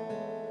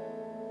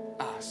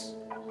us.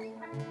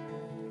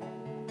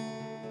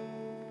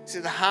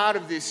 So the heart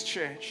of this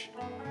church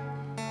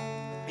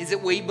is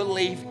that we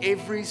believe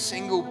every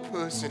single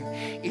person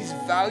is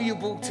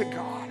valuable to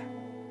God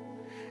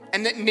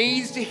and that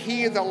needs to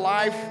hear the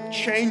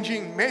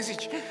life-changing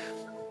message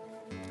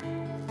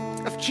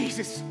of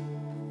Jesus.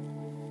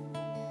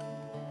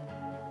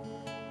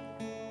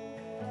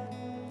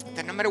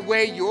 matter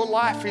where your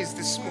life is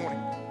this morning,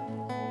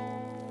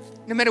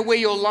 no matter where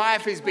your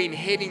life has been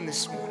heading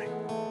this morning,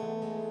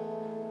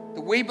 that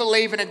we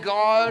believe in a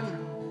God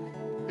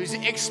whose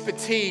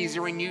expertise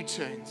are in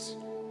U-turns.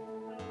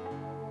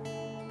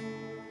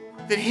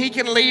 That He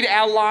can lead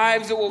our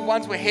lives that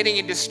once were heading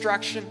in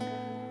destruction.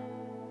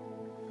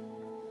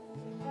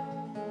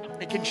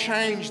 It can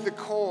change the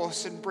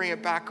course and bring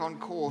it back on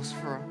course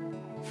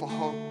for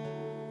hope.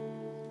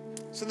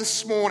 So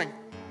this morning,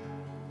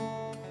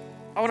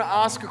 I want to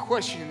ask a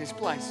question in this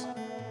place.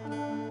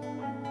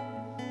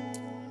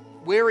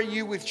 Where are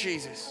you with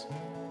Jesus?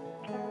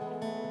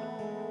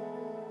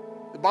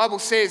 The Bible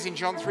says in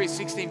John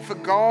 3:16, for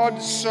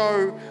God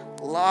so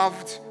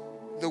loved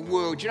the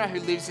world. Do you know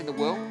who lives in the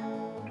world?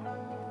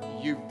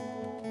 You.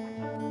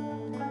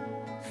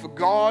 For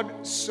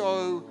God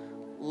so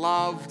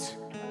loved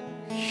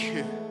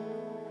you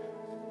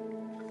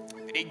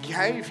that He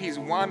gave His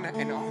one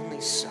and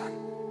only Son.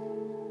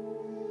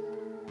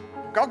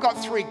 God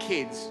got 3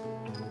 kids,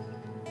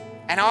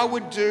 and I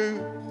would do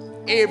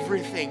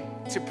everything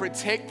to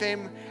protect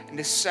them and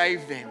to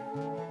save them.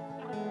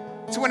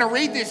 So when I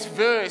read this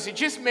verse, it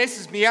just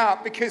messes me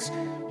up because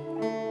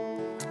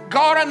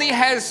God only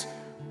has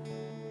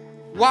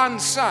one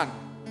Son.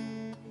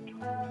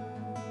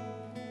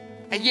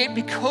 And yet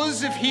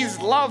because of His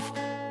love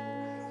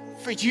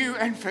for you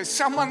and for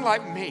someone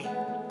like me,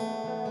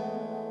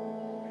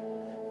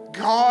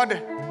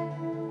 God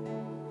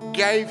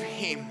gave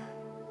Him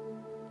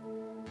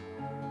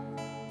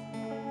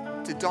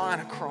to die on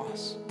a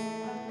cross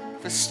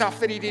for stuff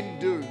that He didn't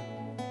do,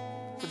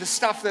 for the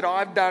stuff that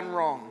I've done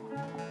wrong,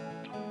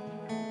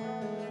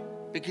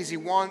 because He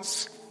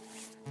wants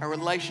a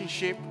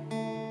relationship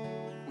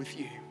with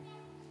you.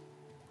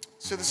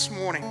 So this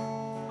morning,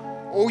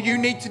 all you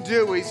need to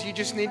do is you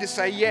just need to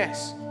say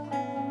yes.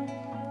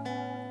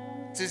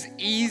 It's as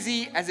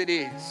easy as it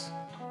is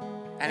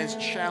and as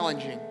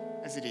challenging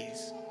as it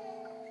is.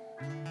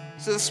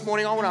 So this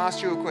morning, I want to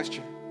ask you a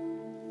question.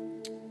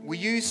 Will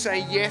you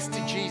say yes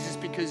to Jesus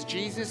because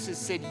Jesus has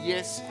said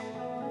yes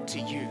to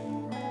you?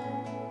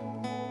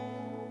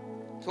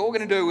 So what we're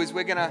going to do is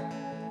we're going to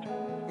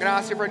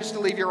ask everyone just to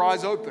leave your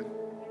eyes open.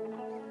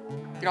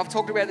 You know, I've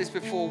talked about this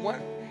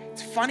before.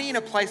 It's funny in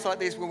a place like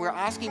this when we're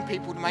asking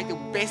people to make the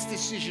best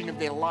decision of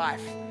their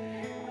life.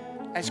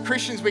 As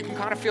Christians, we can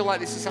kind of feel like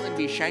this is something to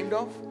be ashamed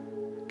of.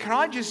 Can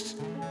I just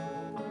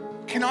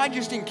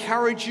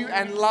encourage you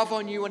and love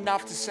on you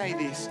enough to say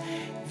this?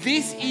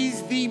 This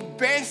is the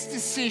best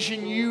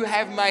decision you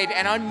have made.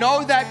 And I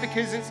know that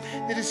because it's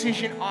the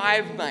decision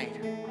I've made.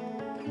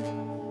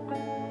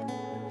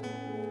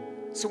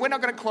 So we're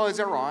not going to close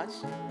our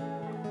eyes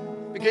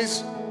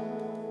because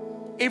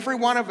every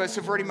one of us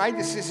have already made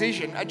this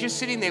decision, are just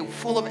sitting there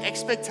full of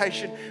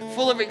expectation,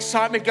 full of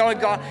excitement, going,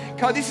 God,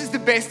 this is the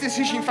best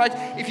decision. In fact,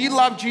 if you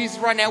love Jesus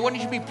right now, why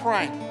don't you be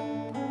praying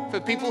for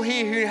people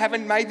here who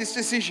haven't made this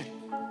decision,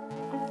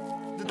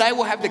 that they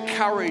will have the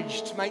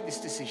courage to make this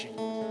decision.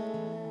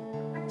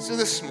 So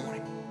this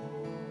morning,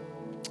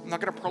 I'm not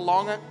going to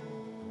prolong it.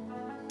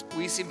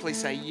 We simply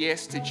say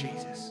yes to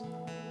Jesus.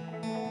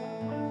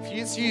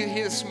 If you're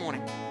here this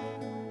morning,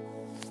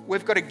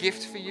 we've got a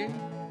gift for you.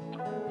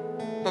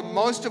 But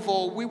most of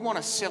all, we want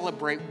to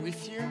celebrate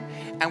with you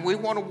and we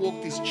want to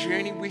walk this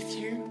journey with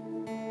you.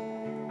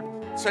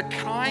 So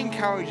can I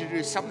encourage you to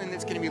do something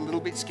that's going to be a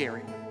little bit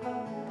scary?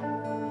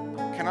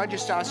 Can I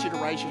just ask you to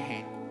raise your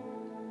hand?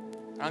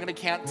 I'm going to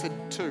count to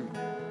 2.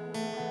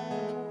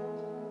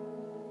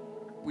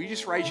 Will you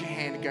just raise your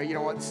hand and go, you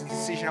know what, this is the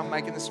decision I'm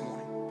making this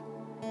morning.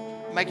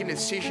 I'm making a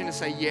decision to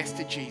say yes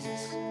to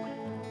Jesus.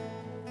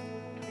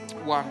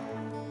 1,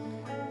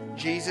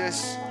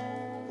 Jesus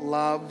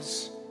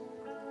loves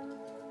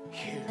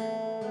you.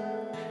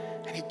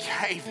 And He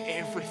gave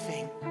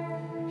everything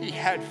He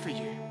had for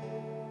you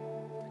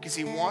because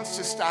He wants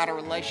to start a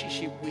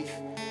relationship with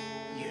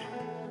you.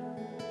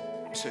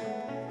 2,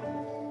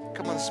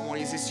 come on this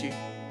morning, is this you?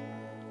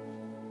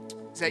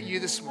 Is that you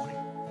this morning?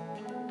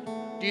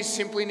 Do you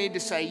simply need to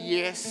say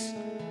yes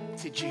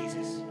to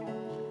Jesus?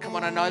 Come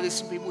on, I know there's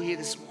some people here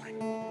this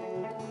morning.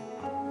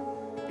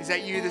 Is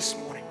that you this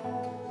morning?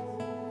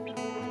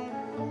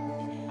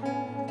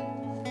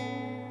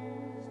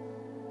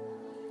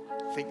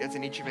 I think that's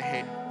an inch of a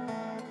head.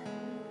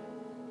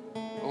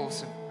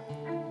 Awesome.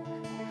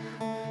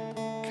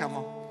 Come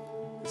on.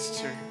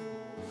 It's 2.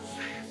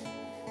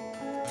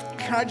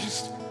 Can I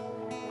just...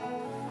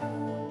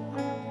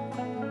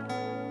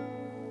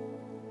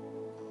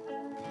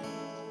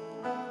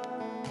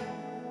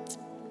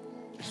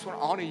 I want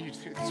to honor you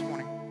this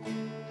morning. I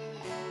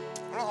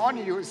want to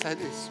honor you and say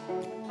this.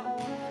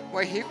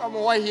 I'm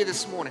away here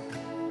this morning.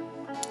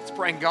 It's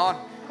praying, God,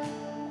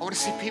 I want to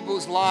see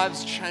people's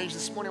lives change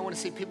this morning. I want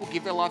to see people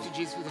give their life to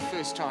Jesus for the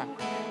first time.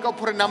 God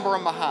put a number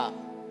on my heart.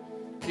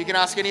 You can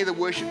ask any of the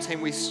worship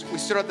team. We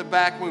stood at the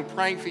back and we were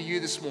praying for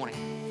you this morning.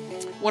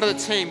 One of the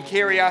team,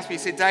 Kerry, asked me, he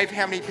said, Dave,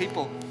 how many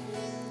people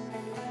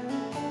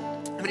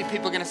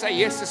are going to say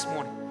yes this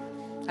morning?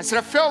 I said,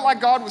 I felt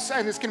like God was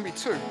saying there's going to be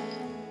 2.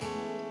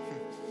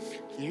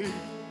 You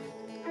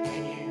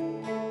and you.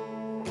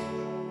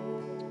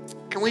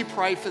 Can we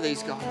pray for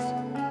these guys?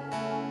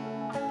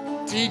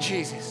 Dear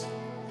Jesus,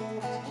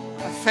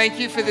 I thank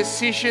you for the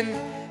decision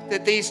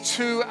that these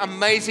two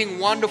amazing,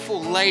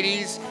 wonderful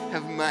ladies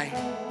have made.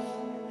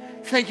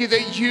 Thank you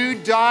that you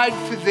died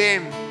for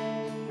them.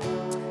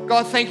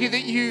 God, thank you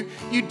that you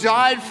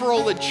died for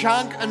all the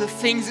junk and the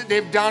things that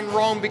they've done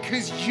wrong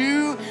because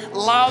you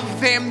love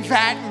them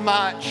that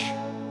much.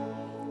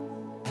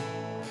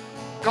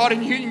 God,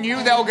 and you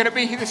knew they were going to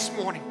be here this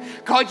morning.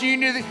 God, you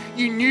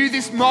knew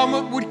this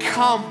moment would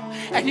come,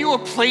 and you were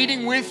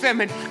pleading with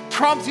them and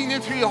prompting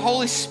them through your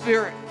Holy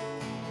Spirit.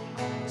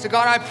 So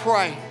God, I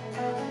pray,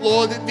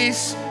 Lord, that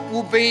this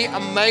will be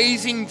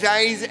amazing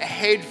days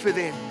ahead for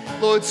them.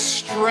 Lord,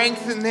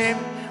 strengthen them.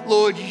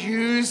 Lord,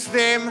 use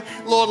them.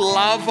 Lord,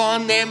 love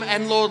on them.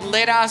 And Lord,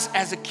 let us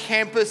as a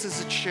campus,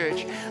 as a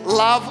church,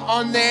 love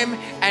on them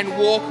and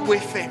walk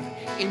with them.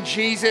 In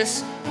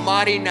Jesus'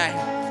 mighty name.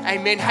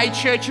 Amen. Hey,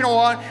 church, you know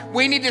what?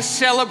 We need to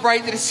celebrate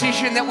the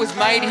decision that was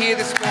made here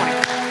this morning.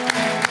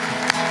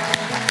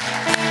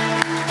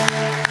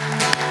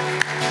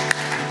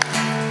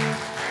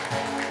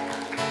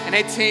 And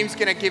our team's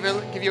going to give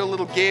you a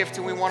little gift,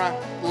 and we want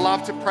to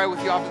love to pray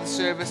with you after the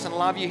service and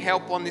love your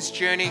help on this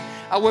journey.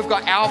 We've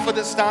got Alpha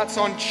that starts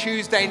on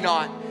Tuesday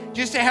night,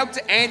 just to help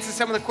to answer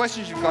some of the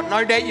questions you've got.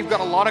 No doubt you've got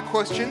a lot of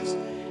questions,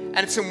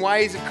 and some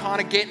ways of kind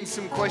of getting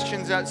some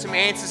questions, some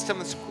answers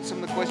to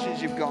some of the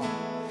questions you've got.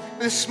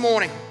 This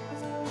morning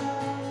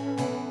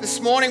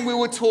we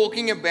were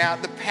talking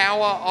about the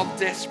power of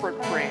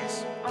desperate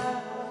prayers.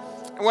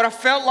 And what I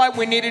felt like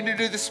we needed to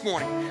do this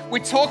morning,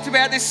 we talked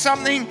about this,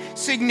 something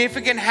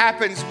significant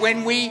happens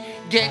when we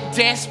get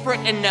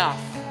desperate enough.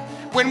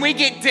 When we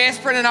get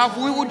desperate enough,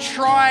 we will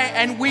try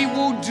and we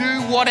will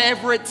do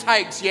whatever it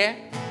takes, yeah?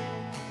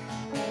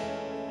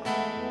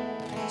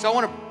 So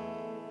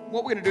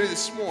what we're going to do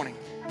this morning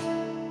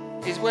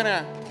is we're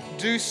going to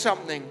do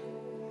something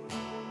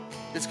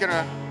that's going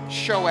to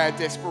show our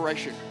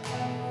desperation.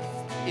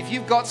 If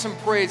you've got some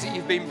prayers that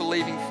you've been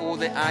believing for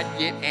that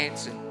aren't yet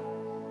answered,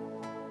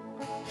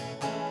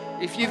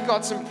 if you've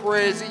got some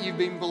prayers that you've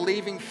been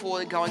believing for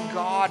that going,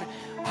 God,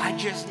 I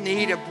just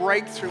need a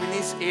breakthrough in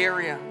this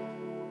area,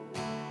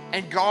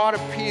 and God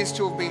appears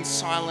to have been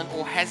silent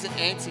or hasn't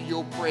answered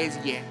your prayers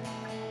yet,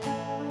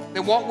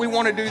 then what we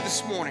want to do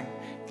this morning,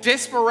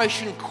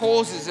 desperation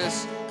causes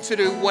us to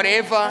do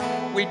whatever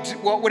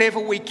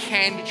we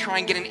can to try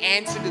and get an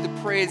answer to the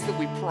prayers that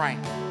we pray.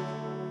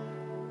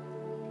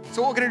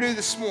 So what we're going to do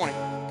this morning,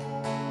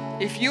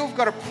 if you've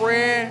got a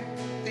prayer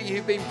that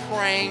you've been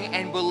praying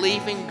and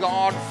believing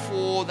God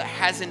for that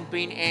hasn't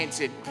been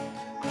answered,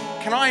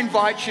 can I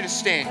invite you to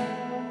stand?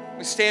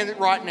 We stand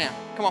right now.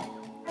 Come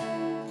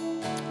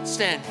on.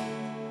 Stand.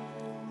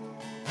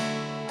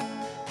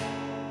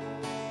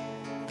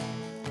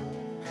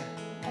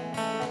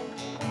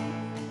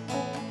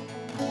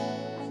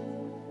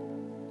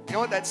 You know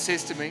what that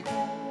says to me?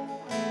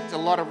 There's a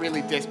lot of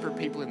really desperate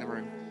people in the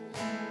room.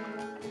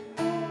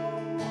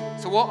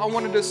 So what I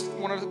want us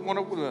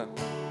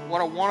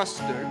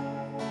to do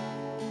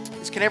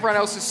is, can everyone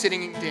else is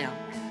sitting down,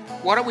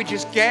 why don't we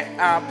just get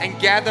up and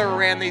gather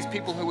around these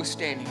people who are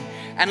standing,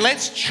 and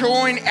let's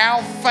join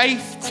our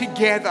faith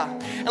together.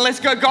 And let's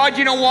go, God,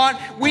 you know what?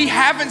 We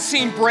haven't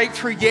seen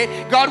breakthrough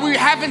yet. God, we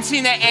haven't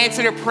seen that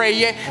answer to prayer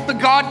yet. But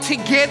God,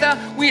 together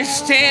we are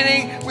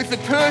standing with the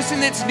person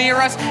that's near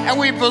us, and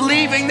we're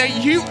believing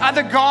that you are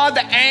the God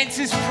that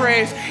answers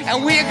prayers.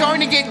 And we are going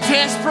to get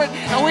desperate,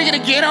 and we're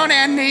going to get on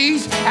our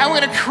knees, and we're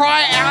going to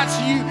cry out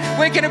to you.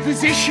 We're going to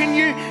position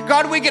you.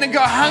 God, we're going to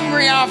go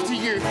hungry after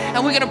you,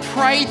 and we're going to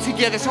pray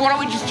together. So why don't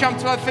we just jump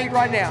to our feet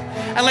right now,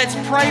 and let's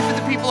pray for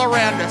the people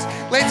around us.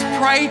 Let's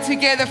pray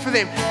together for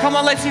them. Come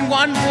on, let's in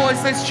one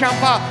voice, let's jump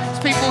up.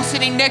 There's people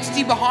sitting next to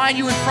you, behind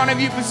you, in front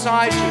of you,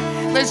 beside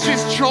you. Let's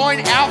just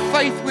join our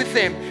faith with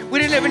them. We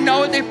don't even know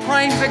what they're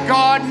praying, but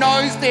God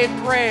knows their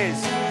prayers.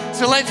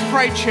 So let's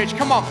pray, church.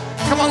 Come on,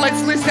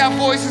 let's lift our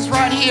voices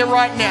right here,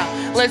 right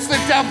now. Let's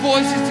lift our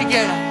voices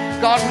together.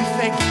 God, we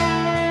thank you.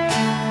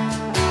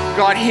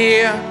 God,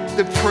 hear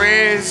the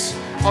prayers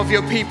of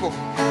your people.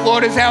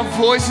 Lord, as our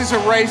voices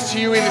are raised to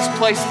you in this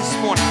place this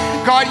morning,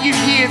 God, you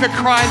hear the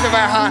cries of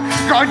our heart.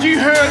 God, you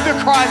heard the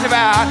cries of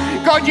our heart.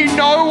 God, you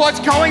know what's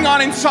going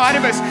on inside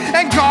of us.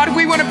 And God,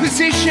 we want to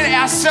position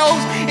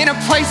ourselves in a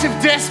place of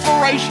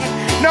desperation,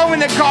 knowing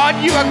that, God,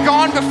 you are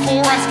gone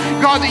before us.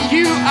 God, that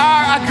you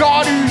are a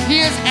God who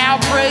hears our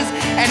prayers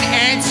and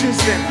answers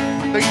them,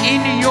 but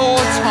in your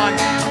time.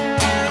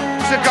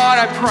 So God,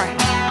 I pray,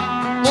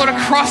 Lord,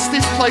 across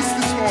this place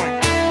this morning,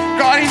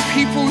 God, in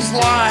people's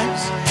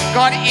lives,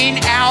 God, in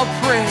our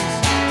prayers,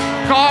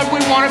 God, we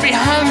want to be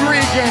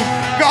hungry again.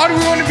 God, we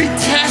want to be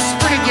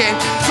desperate again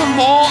for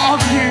more of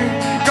you.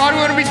 God, we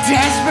want to be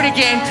desperate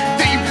again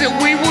that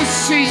we will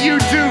see you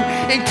do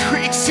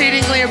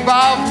exceedingly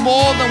above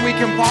more than we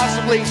can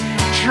possibly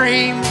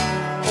dream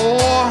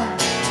or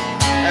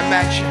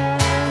imagine.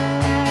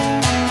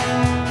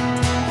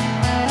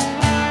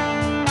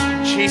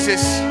 In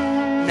Jesus'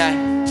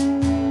 name.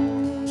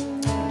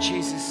 In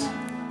Jesus'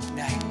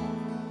 name.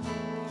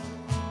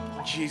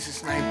 In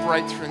Jesus' name.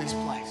 Breakthrough in this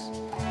place.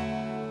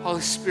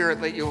 Holy Spirit,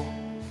 let your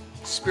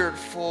Spirit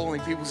fall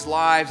in people's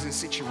lives and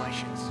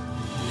situations.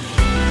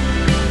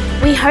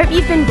 We hope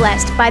you've been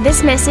blessed by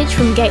this message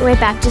from Gateway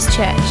Baptist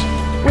Church.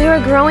 We're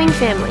a growing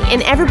family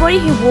and everybody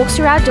who walks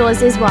through our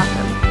doors is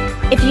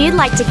welcome. If you'd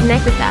like to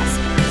connect with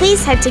us,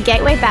 please head to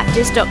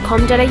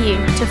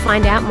gatewaybaptist.com.au to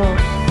find out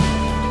more.